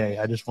 Like, okay,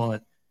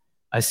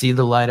 I see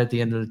the light at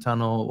the end of the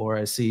tunnel, or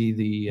I see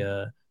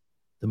the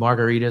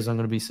margaritas I'm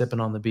going to be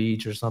sipping on the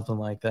beach or something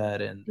like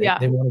that. And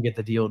they want to get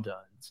the deal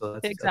done. So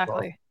that's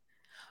exactly.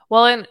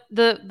 Well, and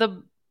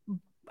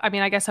I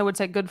mean, I guess I would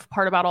say good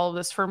part about all of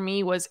this for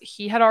me was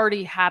he had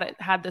already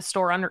had this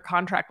store under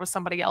contract with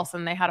somebody else,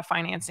 and they had a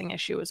financing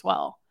issue as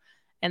well.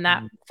 And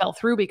that fell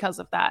through because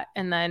of that.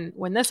 And then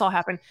when this all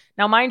happened,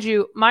 now, mind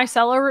you, my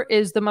seller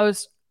is the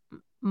most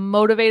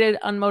motivated,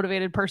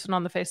 unmotivated person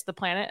on the face of the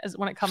planet as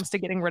when it comes to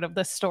getting rid of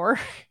this store.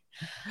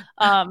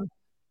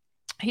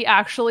 He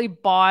actually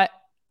bought,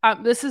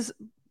 this is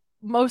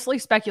mostly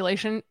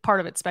speculation,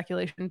 part of it's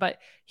speculation, but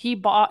he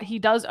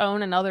does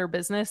own another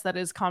business that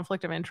is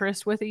conflict of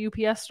interest with a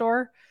UPS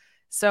store.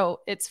 So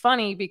it's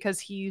funny because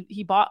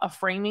he bought a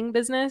framing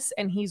business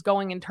and he's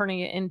going and turning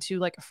it into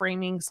like a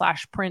framing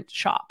 / print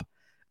shop.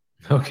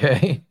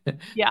 Okay.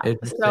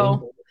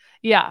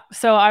 Yeah.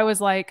 So I was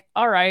like,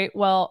 all right,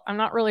 well, I'm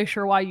not really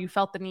sure why you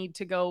felt the need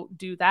to go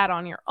do that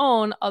on your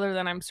own, other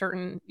than I'm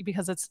certain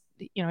because it's,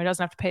 he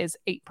doesn't have to pay his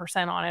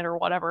 8% on it or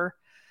whatever.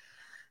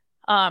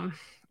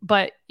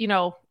 But,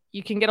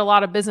 you can get a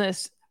lot of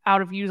business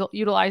out of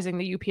utilizing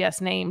the UPS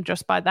name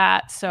just by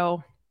that.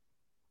 So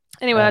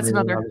anyway, that's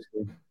another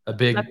a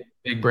big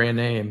brand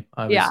name.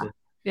 Obviously.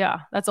 Yeah.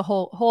 That's a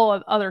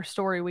whole other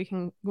story we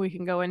can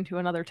go into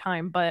another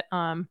time. But,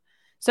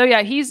 so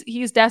yeah,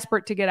 he's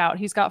desperate to get out.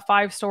 He's got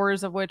 5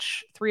 stores, of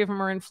which 3 of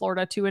them are in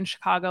Florida, 2 in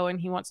Chicago, and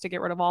he wants to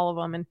get rid of all of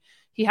them. And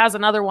he has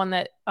another one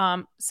that,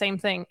 same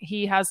thing.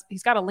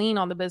 He's got a lien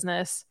on the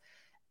business,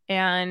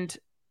 and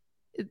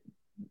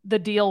the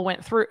deal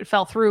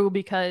fell through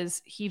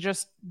because he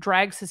just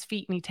drags his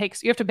feet and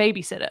you have to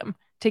babysit him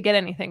to get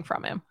anything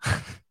from him.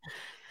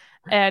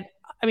 And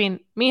I mean,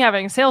 me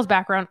having a sales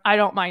background, I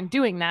don't mind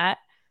doing that.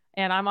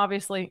 And I'm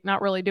obviously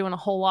not really doing a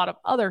whole lot of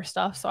other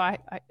stuff. So I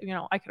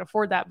could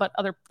afford that. But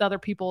other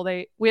people,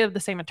 we have the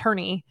same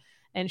attorney,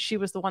 and she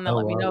was the one that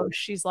let me know.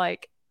 She's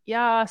like,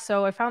 yeah,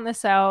 so I found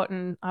this out,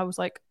 and I was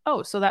like,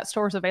 oh, so that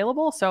store is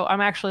available. So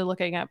I'm actually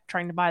looking at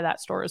trying to buy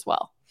that store as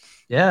well.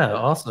 Yeah.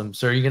 Awesome.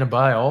 So are you going to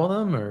buy all of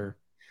them, or?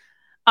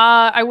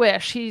 I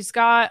wish. He's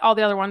got all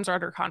the other ones are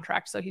under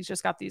contract. So he's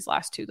just got these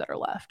last 2 that are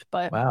left,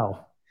 but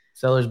wow,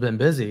 seller's been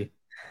busy.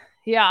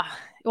 Yeah.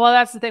 Well,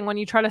 that's the thing. When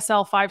you try to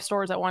sell 5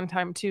 stores at one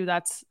time too,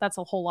 that's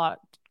a whole lot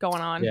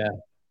going on. Yeah.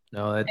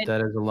 No,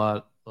 that is a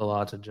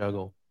lot to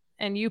juggle.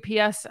 And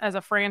UPS as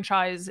a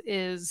franchise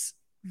is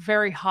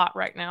very hot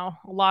right now.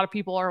 A lot of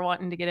people are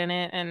wanting to get in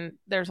it, and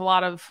there's a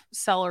lot of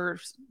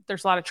sellers.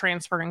 There's a lot of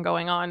transferring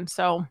going on.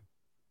 So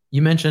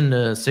you mentioned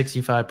a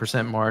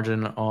 65%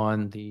 margin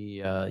on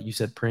the, you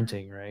said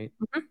printing, right?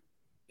 Mm-hmm.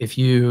 If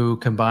you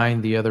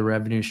combine the other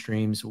revenue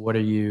streams, what are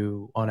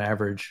you on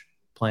average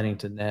planning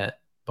to net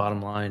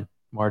bottom line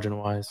margin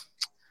wise?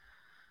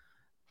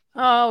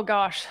 Oh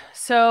gosh.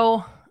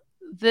 So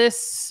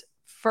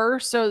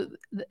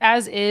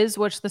as is,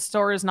 which the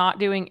store is not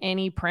doing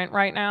any print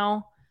right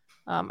now.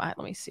 Let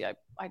me see.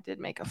 I did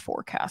make a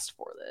forecast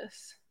for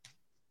this.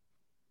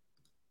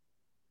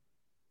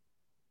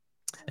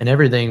 And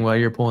everything, while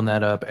you're pulling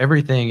that up,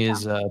 everything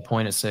is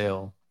point of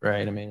sale,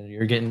 right? I mean,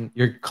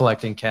 you're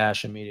collecting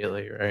cash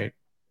immediately, right?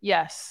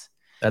 Yes.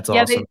 That's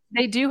awesome.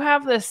 They do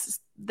have this.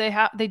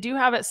 They do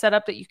have it set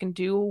up that you can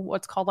do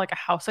what's called like a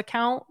house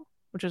account,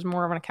 which is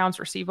more of an accounts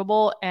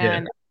receivable.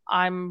 And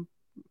I'm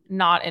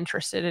not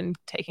interested in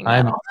taking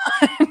that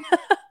on.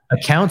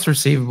 Accounts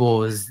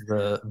receivable is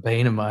the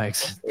bane of my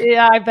existence.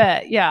 Yeah, I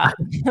bet. Yeah.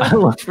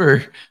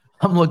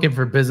 I'm looking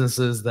for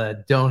businesses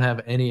that don't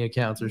have any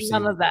accounts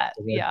receivable. None of that.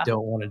 Yeah.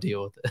 Don't want to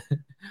deal with it.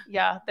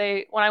 Yeah.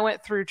 When I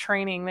went through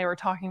training, they were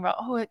talking about,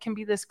 oh, it can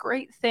be this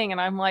great thing. And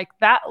I'm like,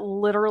 that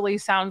literally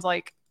sounds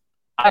like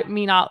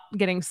me not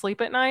getting sleep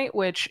at night,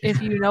 which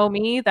if you know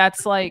me,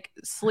 that's like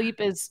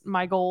sleep is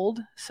my gold.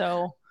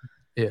 So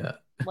yeah,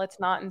 let's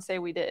not and say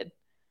we did.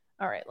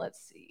 All right. Let's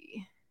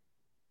see.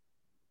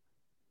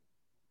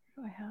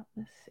 Where do I have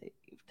this saved?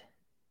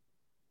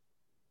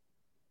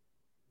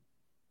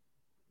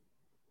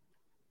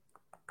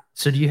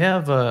 So do you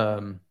have,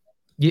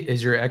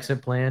 is your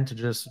exit plan to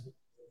just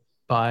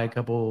buy a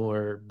couple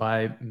or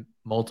buy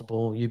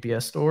multiple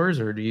UPS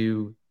stores, or do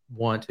you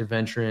want to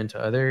venture into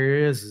other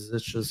areas? Is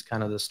this just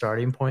kind of the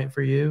starting point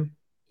for you?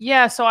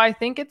 Yeah, so I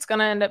think it's going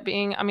to end up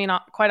being, I mean,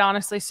 quite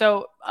honestly,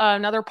 so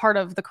another part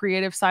of the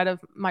creative side of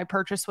my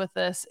purchase with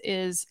this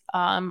is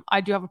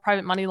I do have a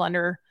private money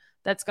lender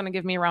that's going to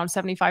give me around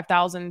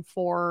 $75,000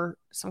 for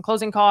some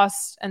closing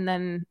costs and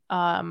then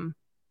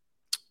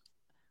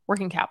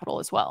working capital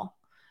as well.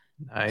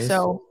 Nice.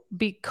 So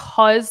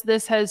because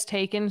this has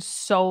taken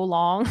so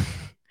long,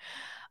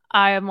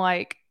 I am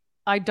like,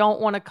 I don't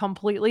want to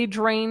completely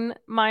drain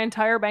my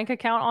entire bank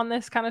account on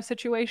this kind of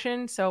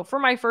situation. So for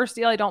my first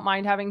deal, I don't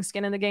mind having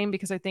skin in the game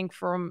because I think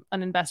from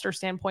an investor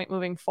standpoint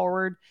moving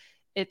forward,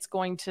 it's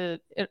going to,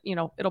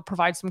 it'll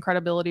provide some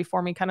credibility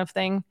for me kind of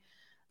thing.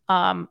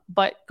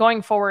 But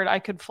going forward, I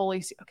could fully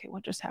see, okay,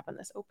 what just happened?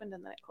 This opened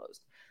and then it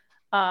closed.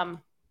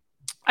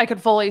 I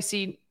could fully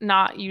see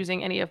not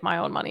using any of my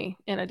own money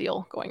in a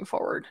deal going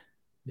forward.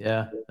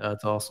 Yeah,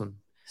 that's awesome.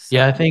 So,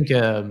 yeah, I think,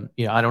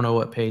 I don't know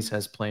what Pace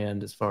has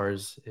planned as far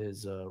as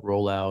his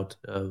rollout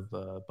of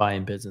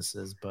buying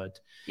businesses, but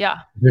yeah,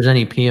 if there's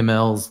any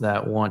PMLs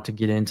that want to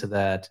get into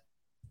that,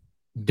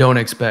 don't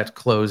expect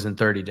close in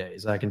 30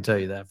 days. I can tell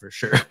you that for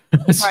sure.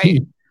 So right.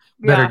 You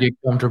better get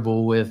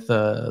comfortable with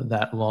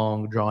that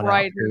long drawn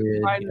out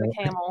period. Riding the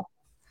camel.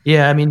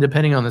 Yeah, I mean,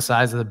 depending on the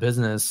size of the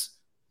business,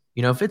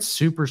 if it's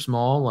super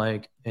small,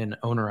 like an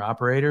owner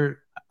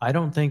operator, I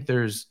don't think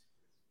there's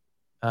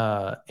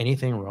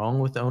anything wrong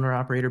with owner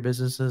operator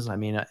businesses. I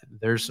mean,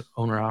 there's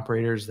owner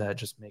operators that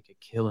just make a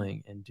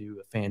killing and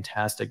do a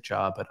fantastic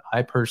job, but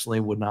I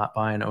personally would not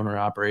buy an owner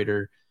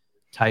operator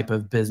type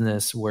of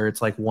business where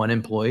it's like one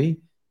employee,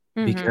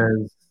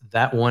 because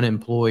that one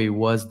employee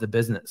was the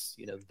business.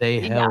 They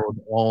held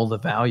all the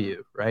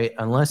value, right?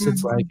 Unless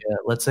it's like,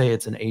 let's say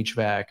it's an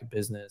HVAC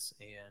business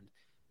and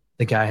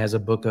the guy has a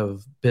book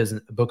of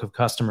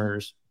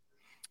customers.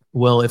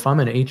 Well, if I'm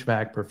an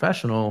HVAC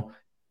professional,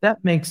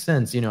 that makes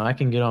sense. I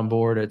can get on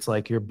board. It's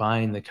like you're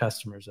buying the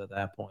customers at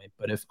that point.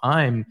 But if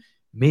I'm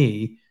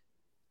me,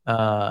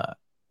 I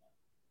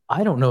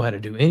don't know how to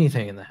do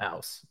anything in the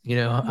house.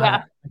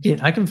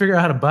 I can figure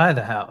out how to buy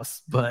the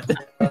house, but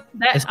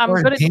as far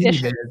as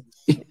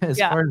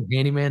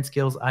handyman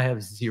skills, I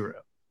have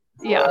zero.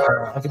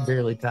 Yeah. I can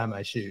barely tie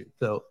my shoe.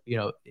 So,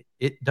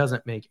 it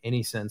doesn't make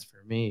any sense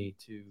for me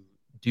to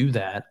do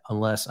that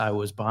unless I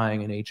was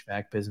buying an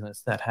HVAC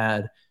business that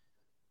had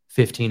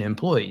 15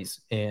 employees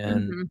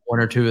and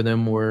one or two of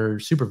them were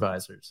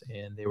supervisors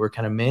and they were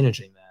kind of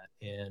managing that.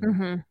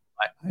 And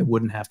I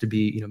wouldn't have to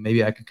be,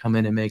 maybe I could come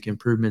in and make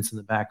improvements in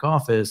the back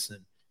office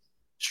and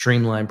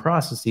streamline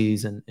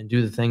processes and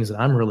do the things that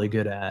I'm really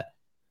good at.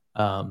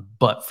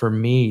 But for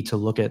me to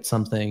look at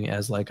something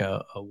as like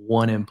a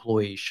one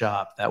employee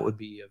shop, that would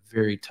be a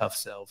very tough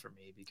sell for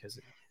me, because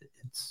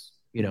it's,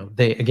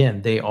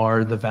 they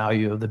are the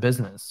value of the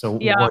business. So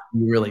what are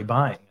you really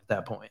buying at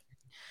that point?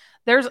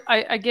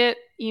 I get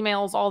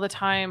emails all the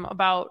time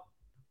about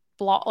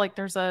blog, like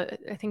I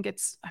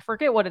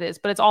forget what it is,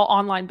 but it's all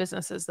online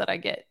businesses that I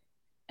get.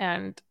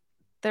 And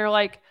they're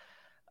like,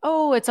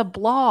 oh, it's a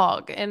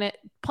blog and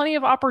plenty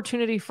of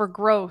opportunity for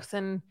growth.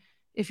 And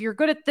if you're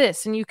good at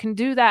this and you can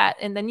do that,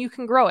 and then you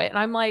can grow it. And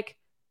I'm like,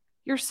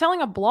 you're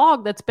selling a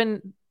blog that's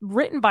been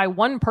written by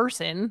one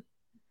person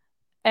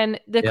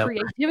and the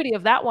creativity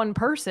of that one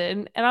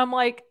person. And I'm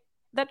like,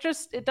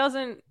 it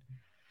doesn't,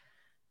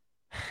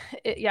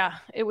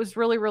 it was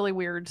really, really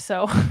weird.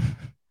 So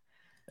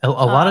a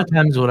lot of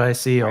times what I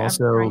see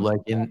also,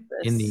 like in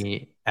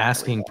the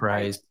asking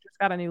price, just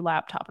got a new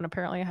laptop and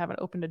apparently I haven't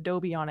opened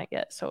Adobe on it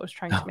yet. So it was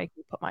trying to make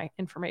me put my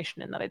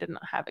information in that I didn't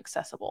have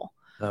accessible.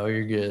 Oh,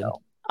 you're good.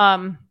 So,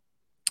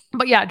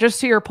 but yeah, just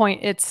to your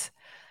point, it's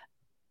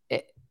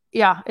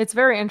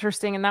very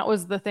interesting. And that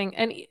was the thing.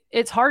 And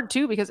it's hard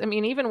too, because I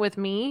mean, even with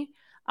me,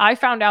 I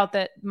found out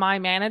that my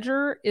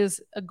manager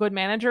is a good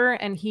manager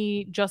and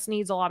he just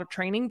needs a lot of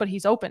training, but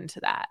he's open to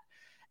that.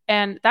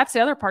 And that's the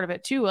other part of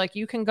it too. Like,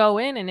 you can go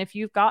in, and if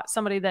you've got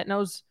somebody that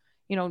knows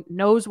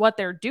what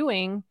they're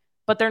doing,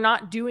 but they're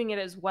not doing it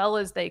as well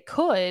as they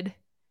could,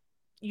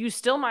 you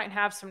still might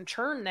have some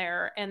churn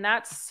there. And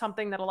that's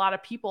something that a lot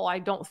of people, I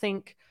don't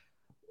think,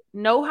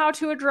 know how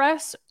to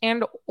address,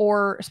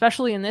 or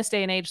especially in this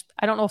day and age,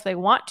 I don't know if they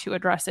want to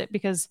address it,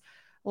 because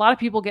a lot of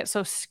people get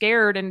so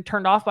scared and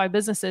turned off by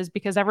businesses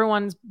because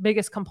everyone's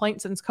biggest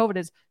complaint since COVID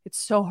is it's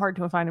so hard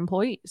to find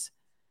employees.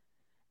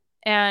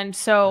 And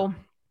so,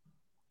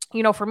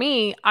 for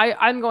me,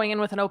 I'm going in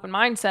with an open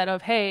mindset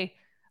of, hey,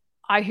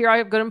 I hear I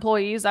have good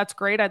employees. That's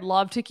great. I'd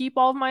love to keep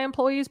all of my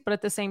employees. But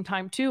at the same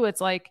time too, it's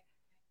like,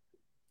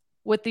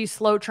 with these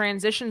slow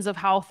transitions of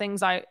how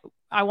things I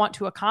want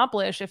to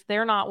accomplish, if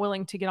they're not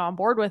willing to get on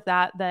board with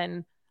that,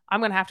 then I'm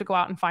going to have to go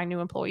out and find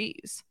new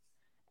employees.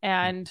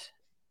 And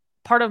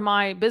part of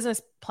my business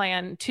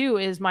plan too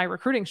is my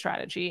recruiting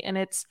strategy. And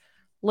it's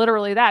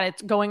literally that.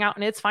 It's going out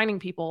and it's finding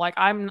people. Like,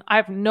 I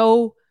have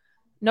no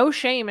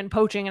shame in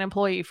poaching an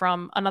employee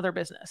from another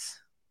business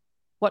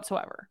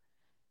whatsoever.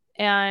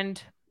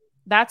 And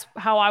that's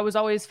how I was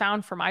always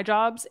found for my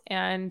jobs.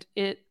 And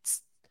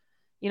it's,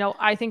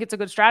 I think it's a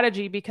good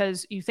strategy,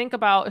 because you think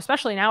about,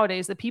 especially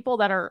nowadays, the people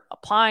that are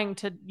applying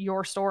to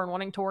your store and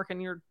wanting to work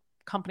in your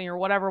company or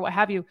whatever, what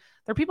have you,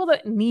 they're people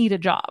that need a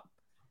job.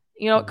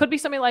 It could be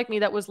somebody like me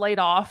that was laid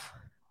off.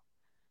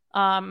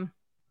 I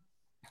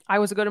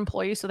was a good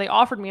employee, so they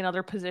offered me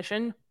another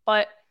position,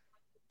 but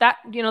that,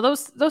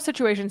 those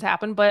situations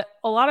happen. But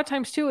a lot of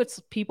times too,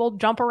 it's people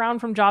jump around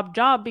from job to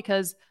job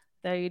because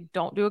they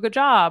don't do a good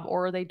job,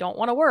 or they don't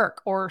want to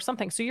work or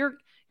something. So you're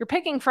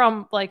picking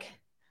from like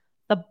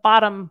the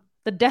bottom,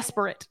 the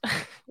desperate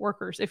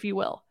workers, if you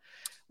will.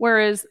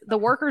 Whereas the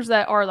workers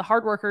that are the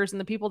hard workers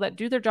and the people that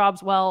do their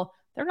jobs well,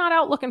 they're not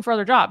out looking for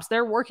other jobs.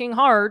 They're working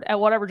hard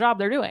at whatever job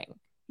they're doing.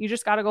 You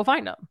just got to go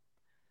find them.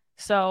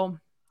 So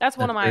that's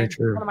one of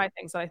my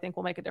things that I think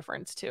will make a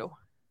difference too.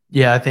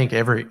 Yeah, I think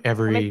every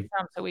it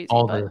sounds so easy,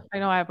 but I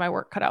know I have my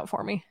work cut out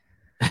for me.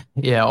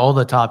 Yeah, all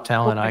the top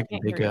talent I can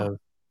think of.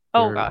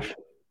 Oh gosh,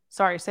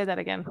 sorry, say that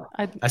again.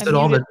 I said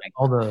all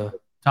the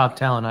top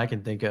talent I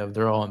can think of,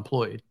 they're all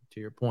employed. To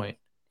your point.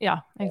 Yeah,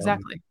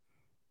 exactly.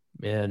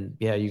 And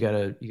yeah, you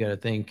gotta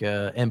think.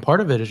 And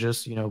part of it is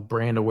just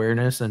brand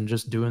awareness and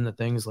just doing the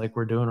things like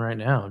we're doing right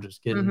now,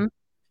 just getting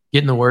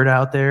the word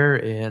out there,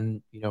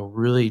 and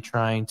really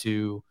trying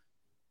to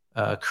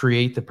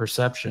create the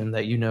perception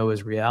that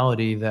is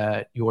reality,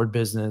 that your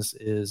business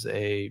is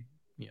a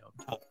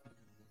top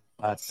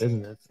class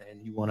business,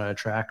 and you want to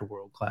attract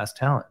world-class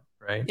talent,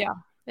 right?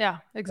 Yeah,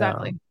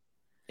 exactly.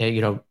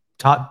 And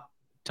top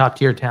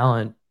tier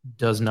talent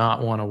does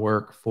not want to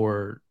work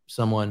for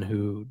someone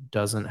who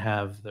doesn't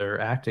have their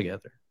act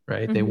together,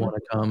 right? They want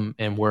to come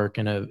and work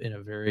in a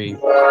very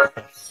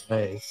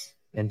way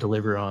and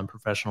deliver on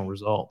professional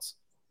results.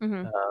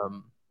 And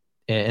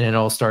it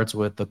all starts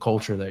with the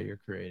culture that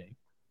you're creating.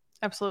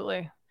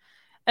 Absolutely.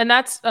 And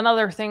that's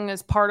another thing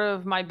as part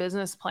of my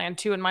business plan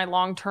too, and my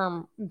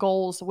long-term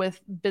goals with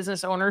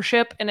business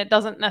ownership. And it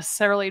doesn't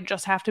necessarily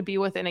just have to be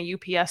within a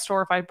UPS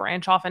store. If I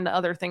branch off into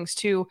other things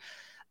too,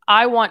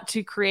 I want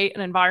to create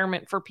an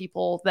environment for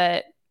people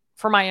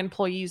for my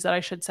employees, that I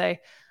should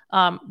say,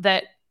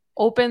 that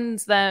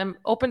opens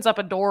up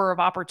a door of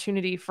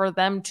opportunity for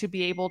them to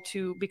be able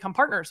to become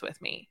partners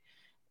with me.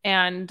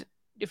 And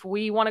if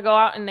we want to go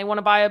out and they want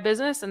to buy a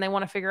business and they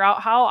want to figure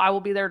out how, I will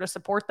be there to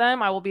support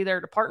them. I will be there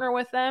to partner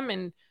with them,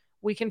 and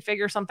we can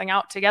figure something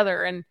out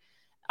together. And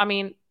I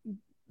mean,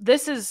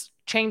 this has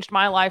changed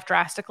my life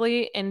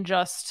drastically in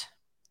just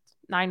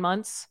 9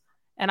 months,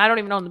 and I don't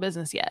even own the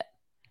business yet.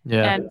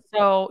 Yeah. And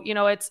so,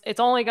 it's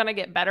only going to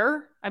get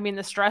better. I mean,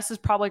 the stress is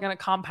probably going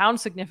to compound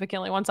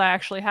significantly once I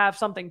actually have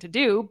something to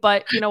do,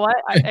 but you know what?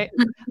 I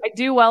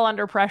do well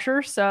under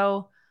pressure.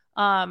 So,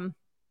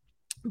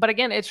 but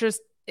again, it's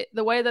just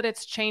the way that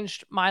it's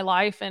changed my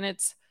life, and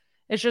it's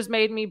just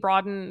made me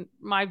broaden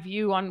my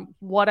view on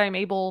what I'm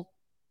able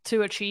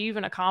to achieve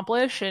and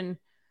accomplish. And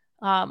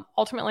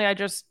ultimately,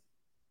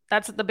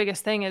 that's the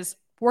biggest thing is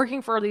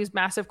working for these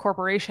massive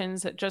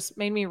corporations. It just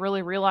made me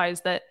really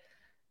realize that,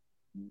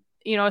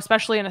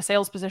 especially in a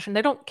sales position,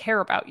 they don't care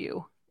about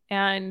you.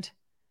 And,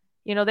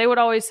 they would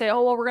always say,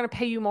 oh, well, we're going to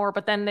pay you more.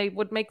 But then they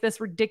would make this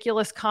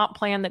ridiculous comp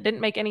plan that didn't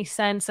make any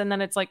sense. And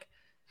then it's like,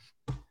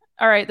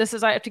 all right,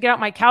 I have to get out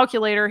my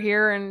calculator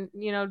here and,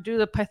 do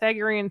the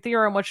Pythagorean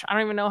theorem, which I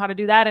don't even know how to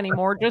do that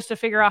anymore, just to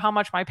figure out how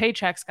much my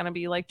paycheck's going to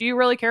be. Like, do you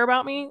really care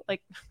about me?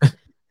 Like,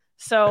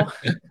 so,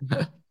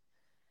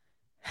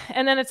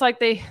 and then it's like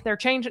they're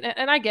changing it,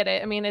 and I get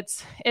it. I mean,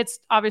 it's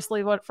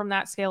obviously from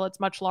that scale, it's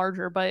much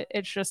larger, but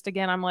it's just,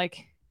 again, I'm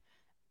like,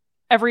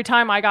 every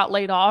time I got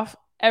laid off,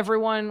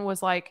 everyone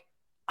was like,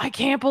 I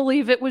can't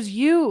believe it was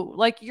you.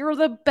 Like, you're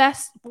the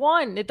best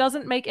one. It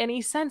doesn't make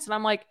any sense. And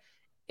I'm like,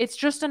 it's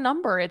just a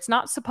number. It's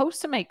not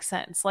supposed to make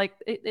sense. Like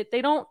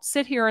they don't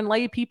sit here and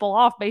lay people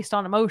off based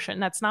on emotion.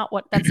 That's not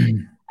what that's,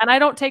 and I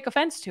don't take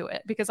offense to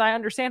it because I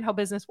understand how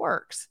business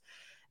works.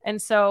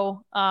 And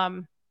so,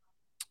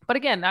 but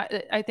again,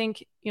 I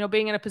think,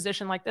 being in a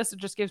position like this, it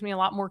just gives me a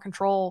lot more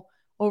control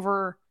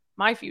over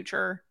my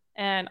future.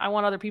 And I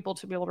want other people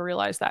to be able to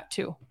realize that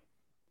too.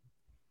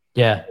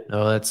 Yeah,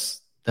 no,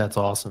 that's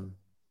awesome.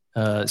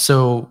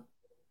 So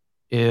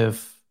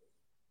if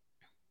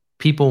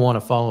people want to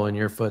follow in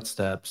your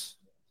footsteps,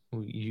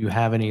 you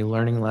have any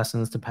learning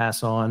lessons to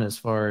pass on as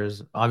far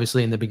as,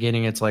 obviously in the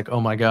beginning, it's like, oh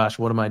my gosh,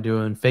 what am I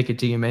doing? Fake it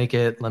till you make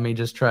it. Let me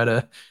just try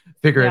to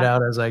figure it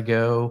out as I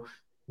go.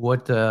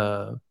 What,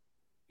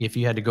 if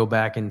you had to go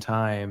back in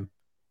time,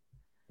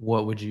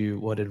 what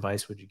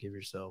advice would you give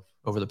yourself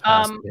over the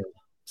past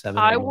 7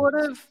 I would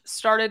have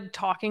started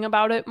talking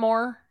about it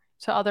more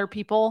to other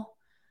people.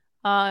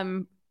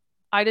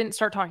 I didn't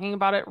start talking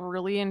about it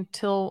really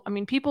until,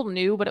 people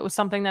knew, but it was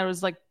something that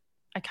was like,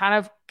 I kind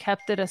of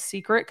kept it a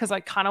secret because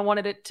I kind of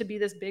wanted it to be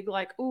this big,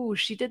 like, oh,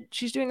 she's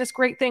doing this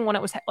great thing, when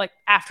it was like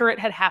after it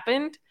had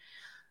happened.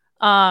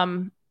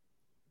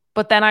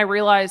 But then I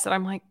realized that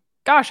I'm like,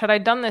 gosh, had I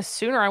done this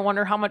sooner, I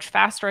wonder how much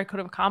faster I could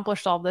have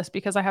accomplished all this,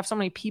 because I have so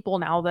many people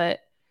now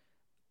that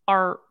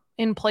are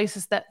in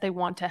places that they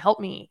want to help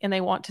me and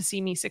they want to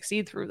see me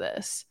succeed through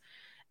this.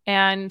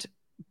 And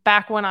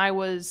back when I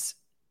was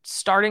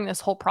starting this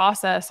whole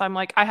process, I'm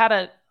like, I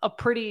had a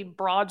pretty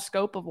broad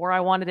scope of where I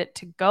wanted it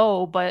to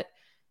go. But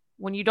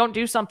when you don't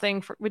do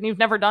something, when you've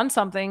never done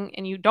something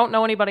and you don't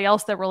know anybody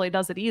else that really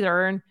does it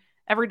either, and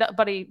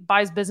everybody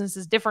buys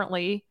businesses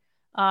differently,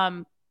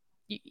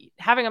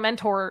 having a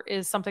mentor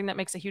is something that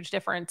makes a huge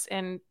difference.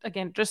 And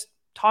again, just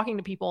talking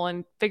to people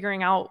and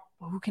figuring out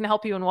who can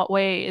help you in what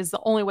way is the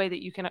only way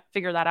that you can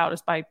figure that out,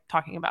 is by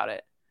talking about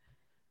it.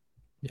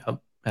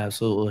 Yep,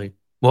 absolutely.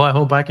 Well, I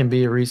hope I can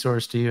be a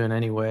resource to you in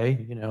any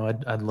way.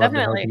 I'd love to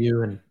help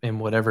you in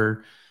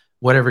whatever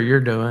you're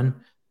doing.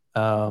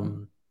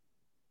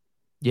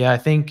 Yeah, I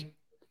think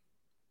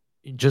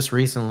just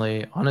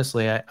recently,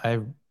 honestly,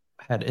 I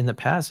had in the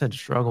past had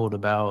struggled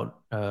about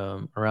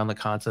around the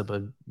concept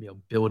of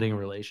building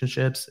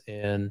relationships,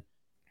 and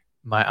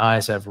my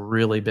eyes have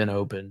really been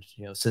opened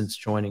since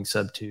joining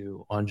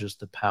Sub2 on just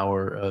the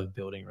power of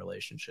building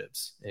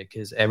relationships,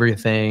 because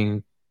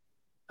everything,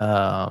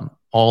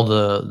 all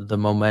the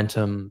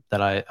momentum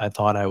that I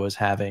thought I was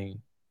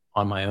having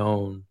on my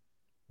own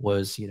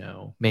was,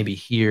 maybe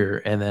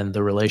here, and then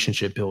the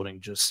relationship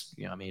building just,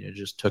 it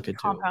just took it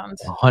Compound.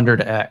 to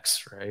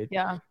 100x, right?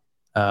 Yeah.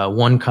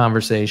 One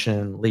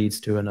conversation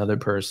leads to another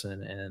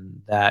person,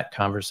 and that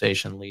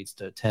conversation leads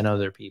to 10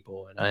 other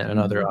people and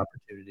other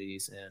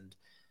opportunities. And,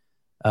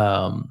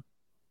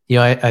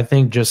 I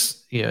think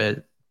just,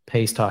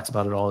 Pace talks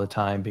about it all the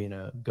time, being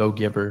a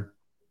go-giver.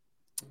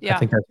 Yeah. I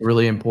think that's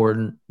really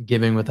important,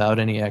 giving without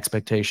any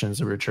expectations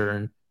of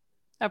return.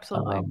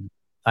 Absolutely.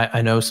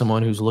 I know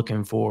someone who's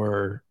looking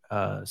for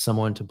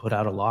someone to put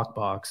out a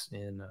lockbox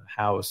in a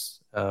house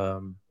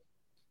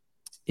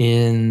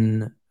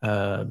in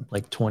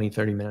like 20,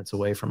 30 minutes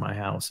away from my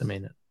house. I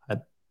mean,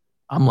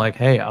 I'm like,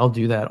 hey, I'll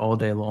do that all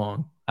day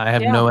long. I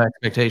have no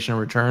expectation of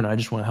return. I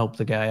just want to help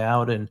the guy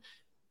out, and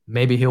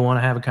maybe he'll want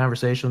to have a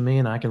conversation with me,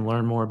 and I can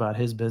learn more about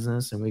his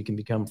business, and we can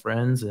become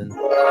friends, and we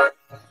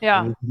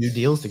can do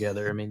deals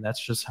together. I mean,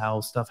 that's just how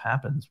stuff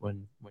happens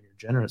when you're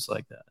generous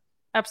like that.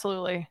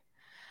 Absolutely.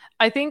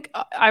 I think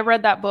I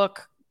read that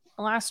book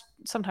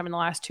sometime in the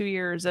last 2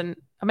 years, and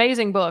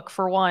amazing book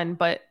for one,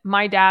 but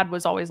my dad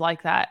was always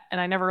like that.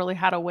 And I never really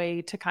had a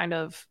way to kind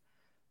of,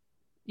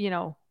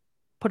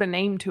 put a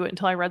name to it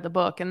until I read the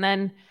book. And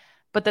then,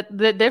 but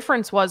the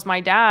difference was,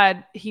 my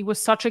dad, he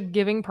was such a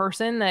giving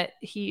person that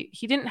he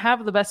didn't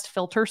have the best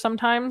filter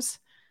sometimes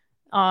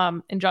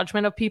in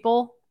judgment of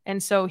people.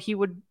 And so he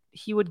would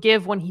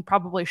give when he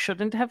probably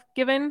shouldn't have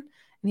given, and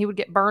he would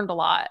get burned a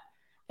lot.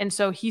 And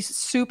so he's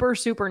super,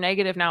 super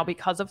negative now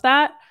because of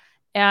that.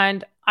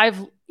 And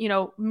I've,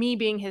 me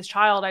being his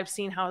child, I've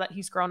seen how that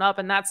he's grown up.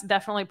 And that's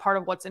definitely part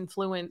of what's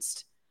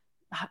influenced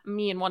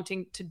me in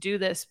wanting to do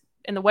this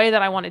in the way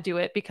that I want to do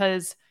it.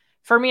 Because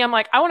for me, I'm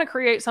like, I want to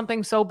create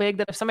something so big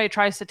that if somebody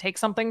tries to take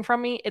something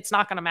from me, it's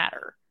not going to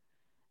matter.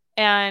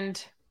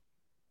 And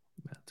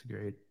that's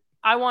great.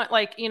 I want,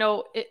 like,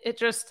 it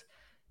just,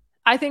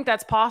 I think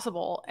that's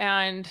possible.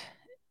 And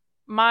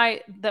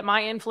my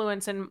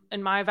influence and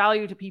my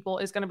value to people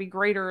is going to be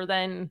greater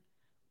than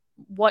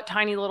what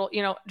tiny little,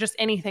 just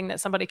anything that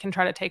somebody can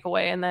try to take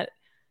away, and that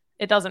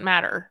it doesn't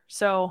matter.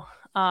 So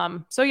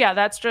yeah,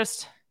 that's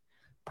just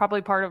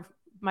probably part of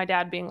my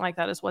dad being like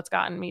that is what's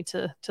gotten me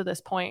to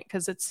this point,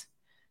 because it's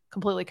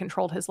completely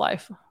controlled his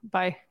life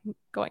by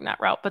going that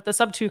route. But the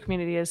sub 2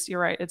 community is, you're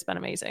right, it's been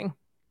amazing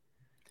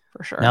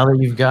for sure. Now that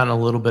you've gotten a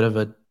little bit of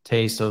a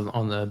taste of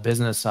on the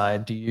business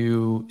side, do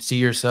you see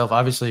yourself,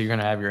 obviously you're going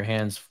to have your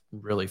hands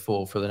really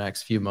full for the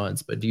next few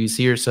months, but do you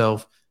see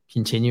yourself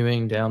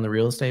continuing down the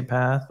real estate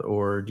path,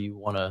 or do you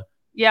want to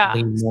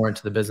lean more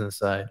into the business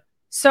side?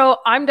 So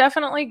I'm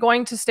definitely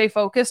going to stay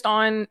focused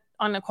on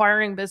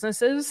acquiring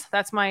businesses.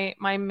 That's my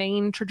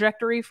main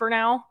trajectory for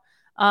now.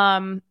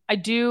 I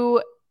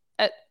don't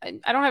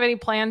have any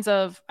plans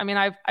of,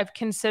 I've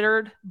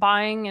considered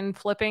buying and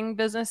flipping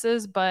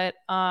businesses, but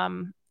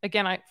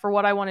again, for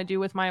what I want to do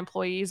with my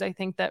employees, I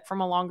think that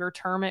from a longer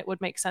term, it would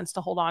make sense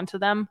to hold on to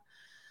them.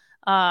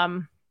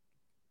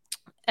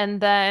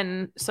 And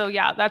then, so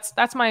yeah,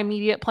 that's my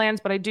immediate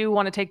plans, but I do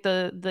want to take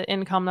the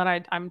income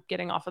that I'm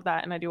getting off of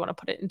that, and I do want to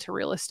put it into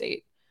real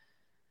estate.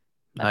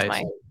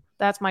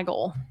 That's my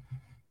goal.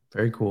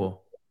 Very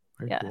cool.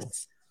 Very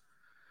yes.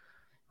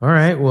 Cool. All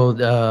right.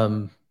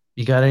 Well,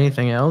 you got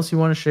anything else you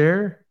want to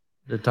share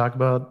to talk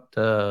about?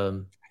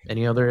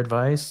 Any other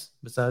advice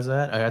besides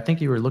that? I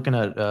think you were looking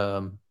at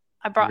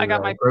I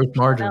got my gross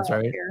margins,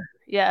 right? Here.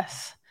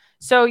 Yes.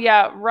 So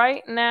yeah,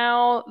 right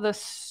now the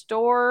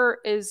store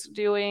is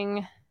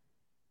doing,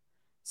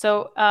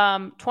 so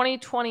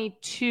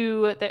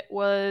 2022 there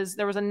was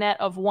a net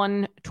of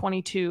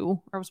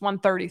 122, or it was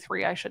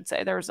 133, I should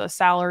say. There's a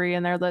salary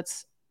in there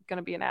that's going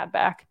to be an add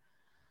back.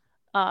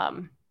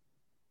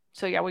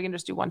 So yeah, we can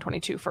just do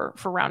 122 for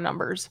round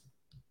numbers.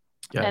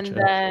 Gotcha. And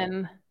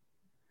then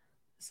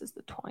this is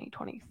the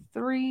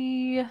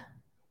 2023.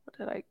 What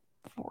did I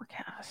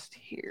forecast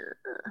here?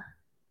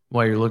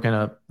 While you're looking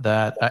up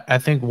that, I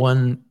think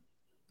one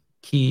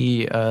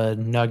key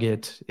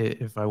nugget,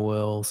 if I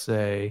will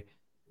say,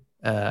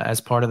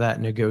 as part of that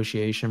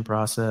negotiation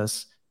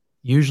process,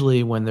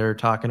 usually when they're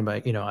talking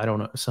about, I don't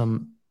know,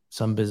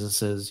 some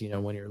businesses,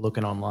 when you're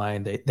looking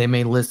online, they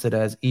may list it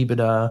as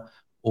EBITDA,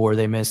 or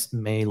they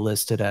may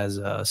list it as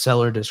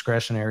seller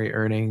discretionary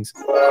earnings.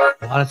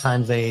 A lot of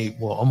times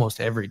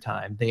almost every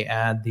time, they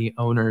add the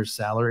owner's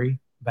salary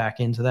back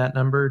into that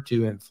number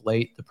to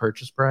inflate the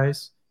purchase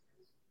price.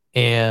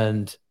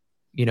 And,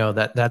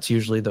 that's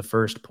usually the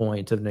first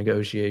point of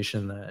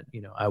negotiation that,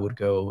 I would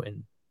go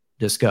and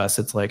discuss.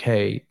 It's like,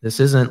 hey, this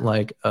isn't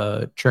like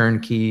a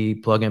turnkey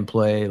plug and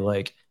play.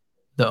 Like,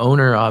 the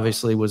owner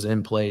obviously was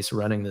in place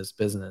running this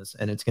business,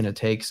 and it's going to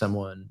take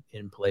someone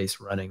in place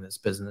running this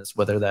business,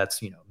 whether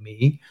that's,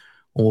 me,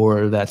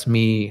 or that's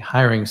me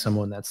hiring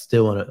someone. That's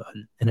still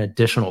an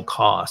additional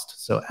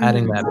cost. So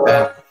adding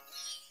that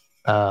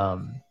back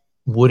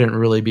wouldn't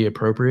really be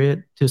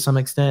appropriate to some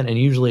extent. And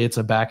usually it's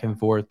a back and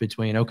forth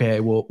between, okay,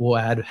 we'll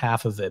add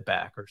half of it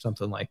back or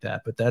something like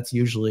that. But that's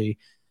usually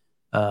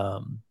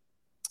a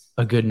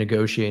good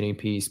negotiating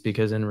piece,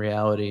 because in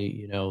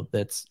reality,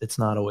 it's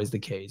not always the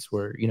case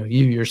where, you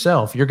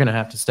yourself, you're going to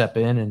have to step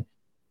in, and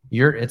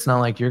it's not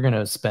like you're going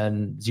to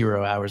spend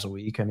 0 hours a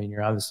week. I mean,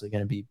 you're obviously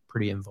going to be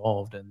pretty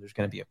involved, and there's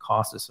going to be a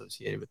cost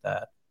associated with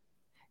that.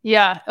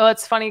 Yeah. Well,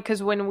 it's funny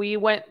because when we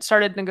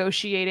started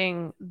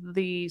negotiating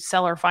the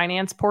seller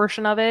finance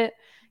portion of it,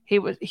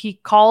 he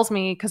calls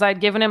me because I'd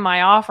given him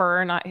my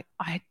offer, and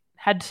I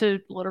had to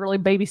literally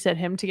babysit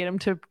him to get him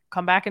to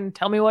come back and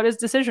tell me what his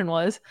decision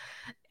was.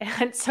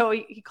 And so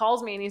he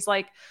calls me, and he's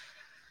like,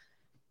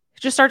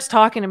 just starts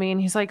talking to me,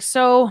 and he's like,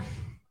 so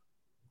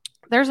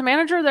there's a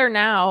manager there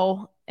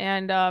now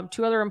and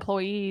 2 other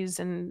employees.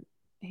 And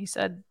he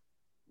said,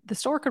 the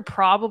store could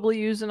probably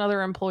use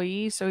another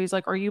employee. So he's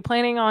like, are you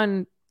planning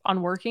on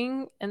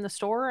working in the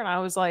store? And I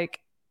was like,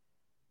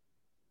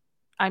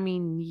 I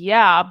mean,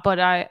 yeah, but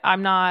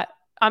I'm not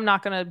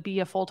going to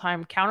be a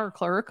full-time counter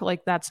clerk.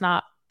 Like, that's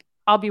not,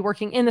 I'll be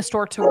working in the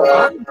store to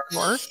work in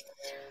the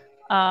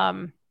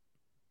store.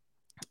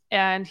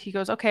 And he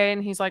goes, okay.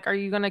 And he's like, are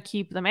you going to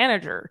keep the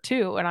manager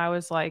too? And I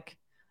was like,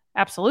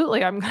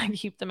 absolutely, I'm going to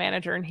keep the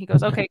manager. And he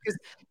goes, okay. Cause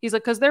he's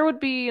like, cause there would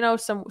be,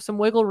 some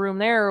wiggle room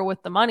there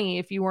with the money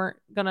if you weren't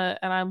gonna.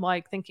 And I'm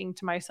like thinking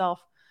to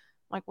myself,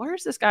 like,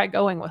 where's this guy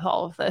going with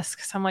all of this?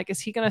 Cause I'm like, is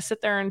he going to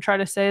sit there and try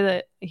to say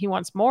that he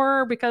wants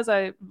more because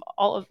if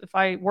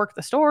I work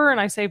the store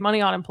and I save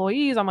money on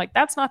employees? I'm like,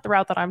 that's not the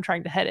route that I'm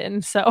trying to head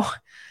in. So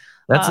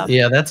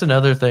that's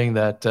another thing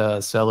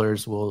that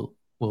sellers will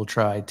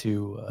try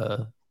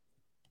to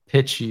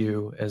pitch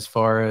you, as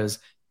far as,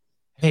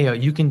 hey,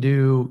 you can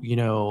do,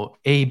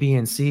 A, B,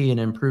 and C and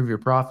improve your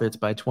profits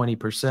by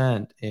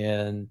 20%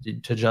 and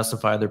to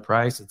justify their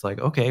price. It's like,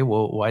 okay,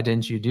 well, why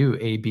didn't you do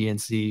A, B,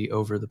 and C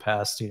over the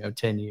past,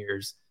 10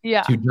 years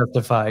to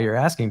justify your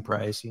asking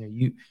price?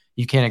 You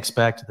can't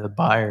expect the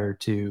buyer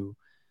to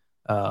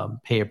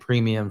pay a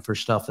premium for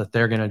stuff that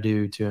they're going to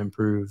do to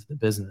improve the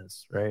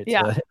business, right?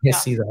 Yeah. So I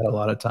see that a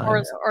lot of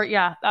times.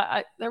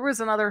 There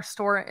was another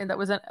store that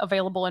wasn't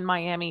available in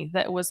Miami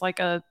that was like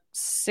a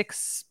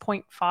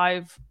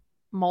 6.5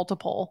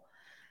 multiple,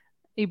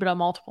 EBITDA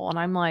multiple. And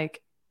I'm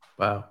like,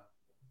 wow,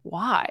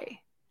 why?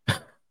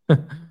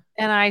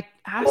 And I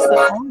asked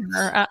the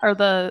owner or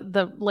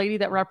the lady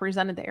that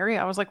represented the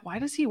area, I was like, why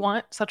does he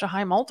want such a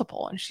high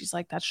multiple? And she's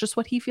like, that's just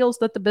what he feels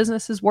that the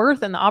business is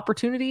worth and the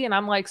opportunity. And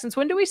I'm like, since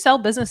when do we sell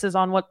businesses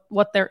on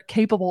what they're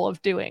capable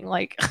of doing?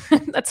 Like,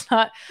 that's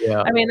not,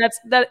 I mean,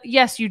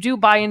 yes, you do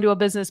buy into a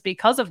business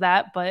because of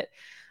that. But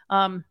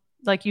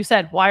like you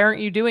said, why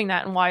aren't you doing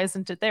that? And why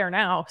isn't it there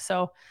now?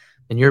 So,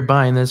 and you're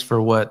buying this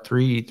for what,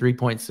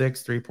 3.6,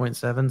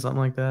 3.7, something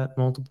like that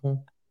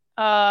multiple?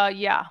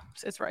 Yeah,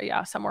 it's right.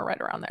 Yeah, somewhere right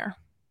around there.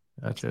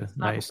 Gotcha.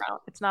 Nice.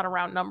 It's not a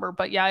round number,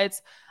 but yeah,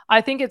 I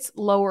think it's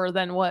lower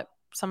than what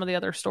some of the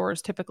other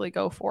stores typically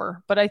go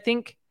for. But I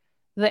think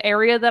the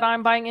area that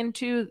I'm buying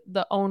into,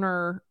 the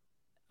owner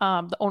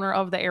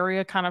of the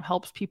area kind of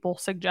helps people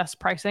suggest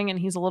pricing, and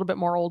he's a little bit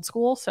more old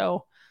school,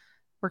 so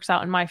works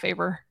out in my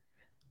favor.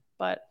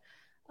 But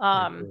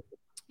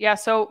yeah,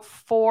 so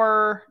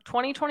for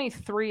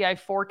 2023, I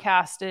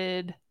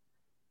forecasted,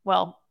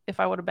 well, if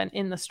I would have been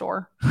in the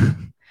store,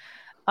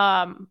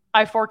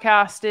 I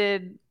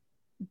forecasted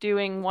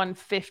doing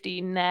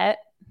 150 net,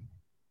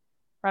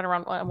 right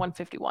around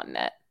 151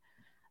 net.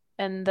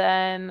 And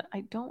then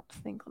I don't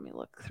think, let me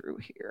look through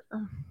here.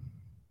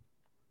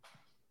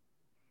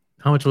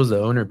 How much was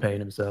the owner paying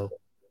himself?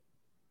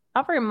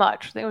 Not very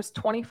much. I think it was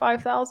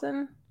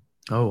 25,000.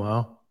 Oh,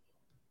 wow.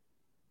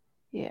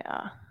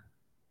 Yeah.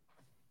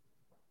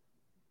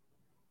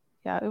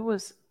 Yeah, it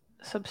was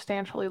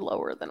substantially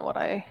lower than what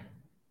I.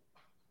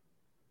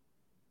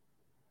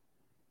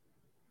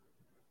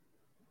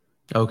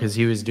 Oh, because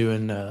he was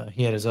doing,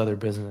 he had his other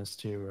business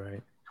too,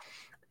 right?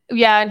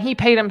 Yeah, and he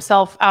paid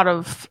himself out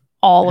of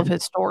all of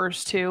his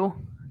stores too.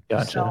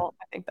 Gotcha. So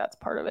I think that's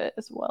part of it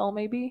as well,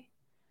 maybe.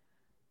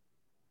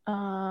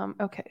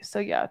 Okay, so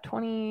yeah,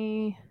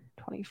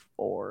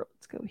 2024.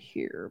 Let's go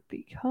here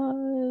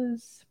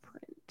because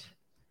print.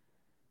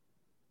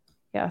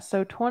 Yeah,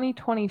 so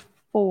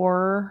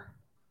 2024.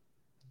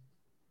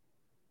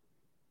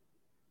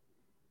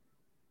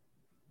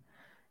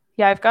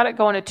 Yeah, I've got it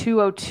going to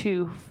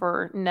 202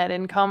 for net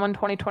income on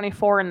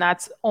 2024, and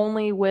that's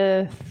only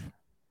with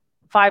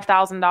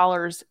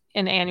 $5,000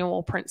 in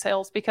annual print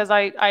sales, because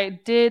I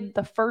did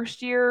the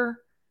first year,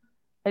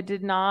 I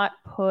did not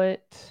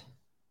put,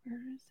 where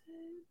is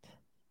it?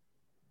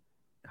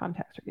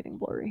 Contacts are getting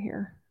blurry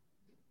here.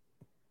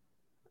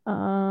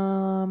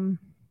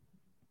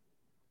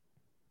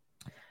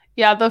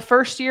 Yeah, the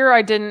first year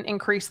I didn't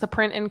increase the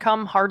print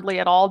income hardly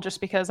at all,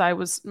 just because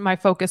my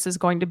focus is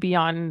going to be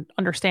on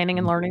understanding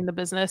and learning the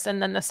business.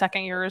 And then the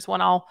second year is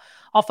when I'll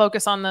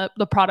focus on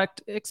the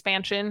product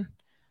expansion,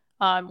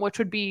 which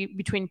would be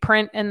between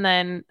print and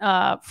then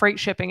freight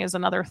shipping is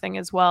another thing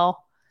as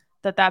well.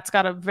 That's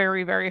got a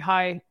very, very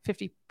high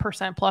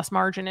 50% plus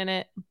margin in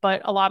it.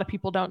 But a lot of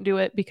people don't do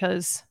it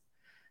because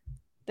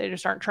they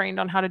just aren't trained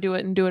on how to do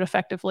it and do it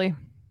effectively.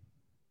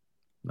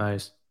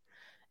 Nice.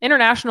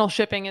 International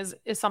shipping is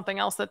something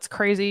else that's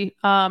crazy.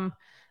 I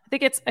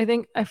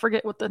think I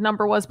forget what the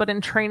number was, but in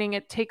training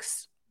it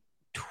takes,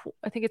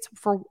 I think it's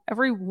for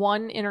every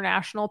one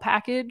international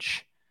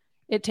package,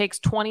 it takes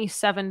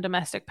 27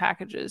 domestic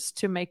packages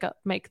to make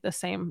the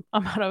same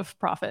amount of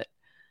profit.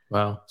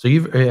 Wow. So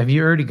have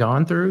you already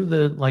gone through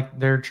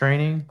their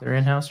training, their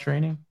in-house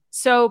training?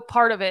 So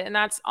part of it, and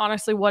that's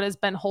honestly what has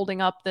been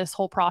holding up this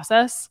whole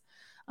process.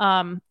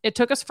 It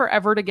took us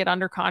forever to get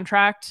under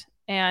contract.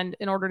 And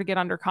in order to get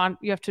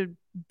you have to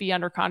be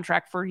under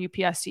contract for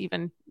UPS to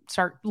even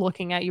start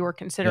looking at you or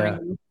considering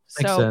you.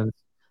 Makes sense.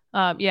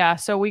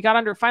 So we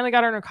finally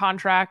got under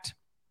contract,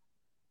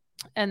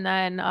 and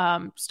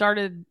then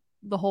started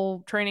the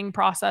whole training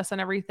process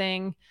and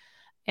everything.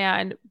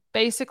 And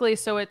basically,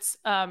 so it's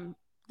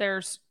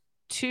there's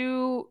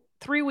 3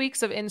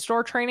 weeks of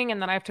in-store training, and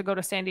then I have to go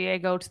to San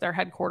Diego to their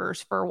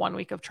headquarters for 1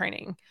 week of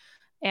training.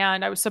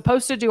 And I was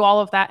supposed to do all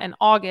of that in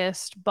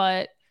August,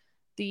 but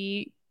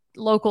the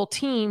local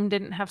team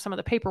didn't have some of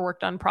the paperwork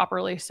done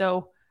properly,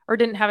 or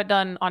didn't have it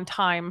done on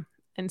time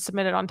and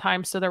submitted on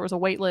time. So there was a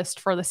wait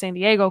list for the San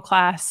Diego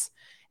class.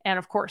 And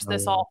of course,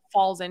 this all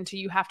falls into,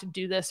 you have to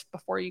do this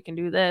before you can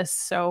do this.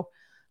 So,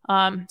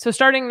 so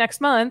starting next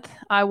month,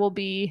 I will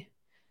be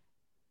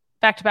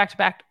back to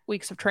back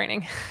weeks of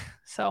training.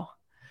 So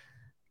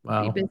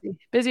wow. Be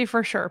busy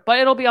for sure, but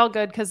it'll be all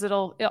good because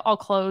I'll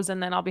close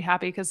and then I'll be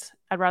happy, because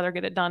I'd rather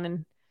get it done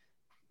and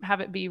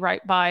have it be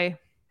right by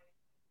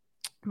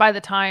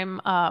the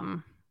time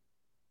I'm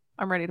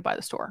ready to buy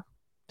the store.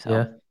 So,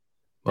 yeah.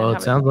 Well,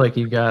 it sounds like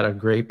you've got a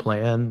great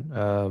plan.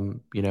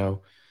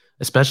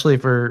 especially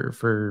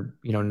for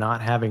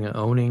not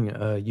owning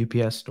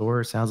a UPS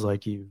store. It sounds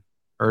like you've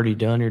already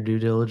done your due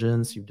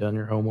diligence, you've done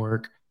your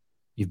homework,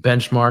 you've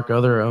benchmarked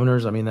other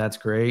owners. I mean, that's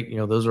great.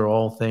 Those are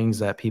all things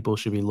that people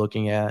should be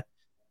looking at,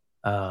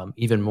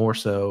 even more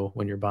so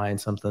when you're buying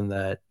something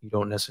that you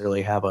don't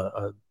necessarily have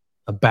a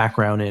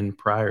background in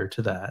prior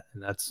to that.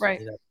 And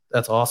Right.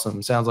 that's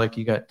awesome. Sounds like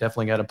you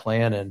definitely got a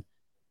plan, and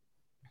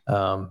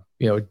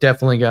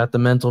definitely got the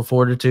mental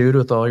fortitude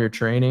with all your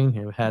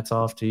training. Hats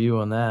off to you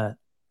on that.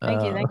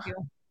 Thank you. Thank you.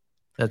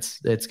 It's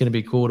going to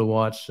be cool to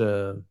watch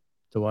to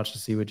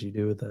see what you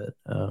do with it.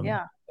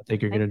 Yeah. I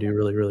think you're going to do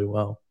really, really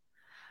well.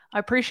 I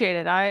appreciate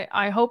it.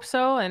 I hope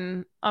so,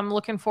 and I'm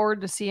looking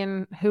forward to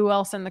seeing who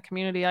else in the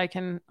community I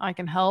can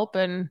help.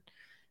 And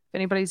if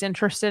anybody's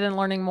interested in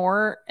learning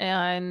more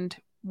and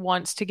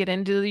wants to get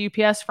into the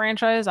UPS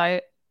franchise,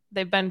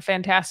 they've been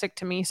fantastic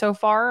to me so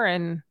far,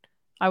 and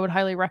I would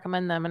highly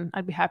recommend them. And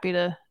I'd be happy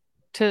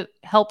to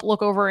help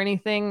look over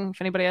anything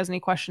if anybody has any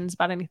questions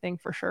about anything,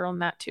 for sure, on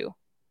that too.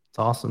 It's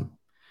awesome.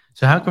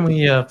 So how can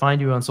we find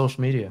you on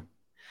social media?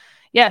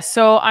 Yes,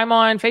 so I'm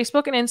on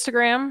Facebook and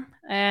Instagram,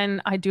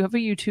 and I do have a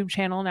YouTube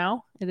channel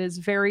now. It is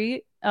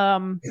very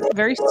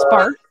very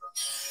sparse.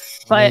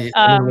 But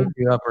let me look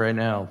you up right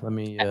now. Let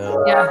me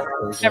yeah,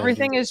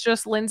 everything is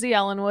just Lindsey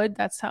Ellenwood.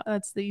 That's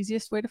the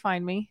easiest way to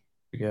find me.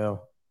 There you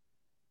go.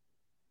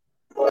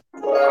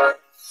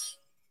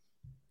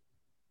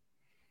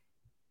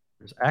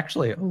 There's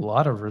actually a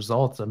lot of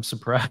results. I'm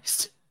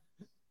surprised.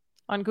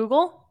 On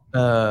Google?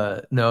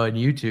 No, on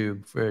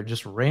YouTube for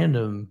just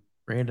random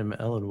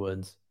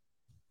Ellenwoods.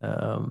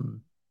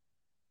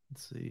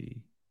 Let's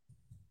see.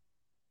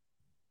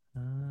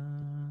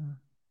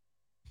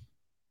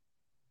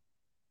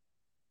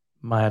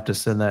 Might have to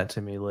send that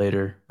to me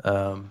later.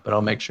 But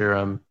I'll make sure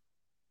I'm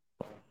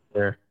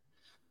there.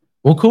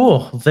 Well,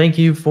 cool. Thank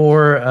you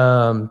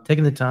for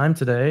taking the time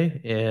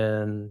today,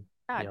 and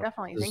yeah,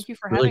 definitely. Thank you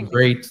for really having me.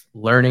 Great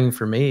learning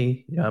for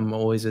me. I'm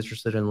always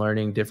interested in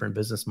learning different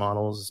business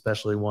models,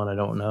 especially one I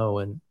don't know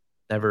and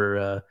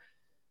never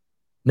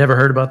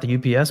heard about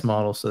the UPS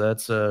model. So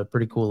that's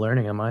pretty cool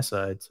learning on my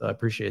side. So I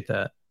appreciate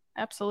that.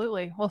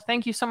 Absolutely. Well,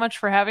 thank you so much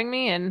for having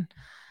me, and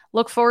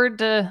look forward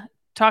to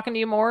talking to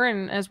you more.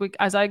 And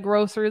as I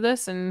grow through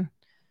this and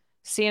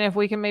seeing if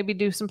we can maybe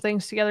do some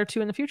things together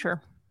too in the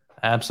future.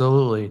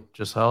 Absolutely.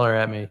 Just holler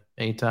at me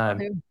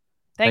anytime.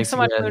 Thanks so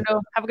much,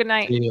 Ludo. Have a good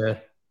night. See ya.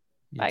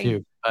 You Bye.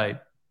 too. Bye.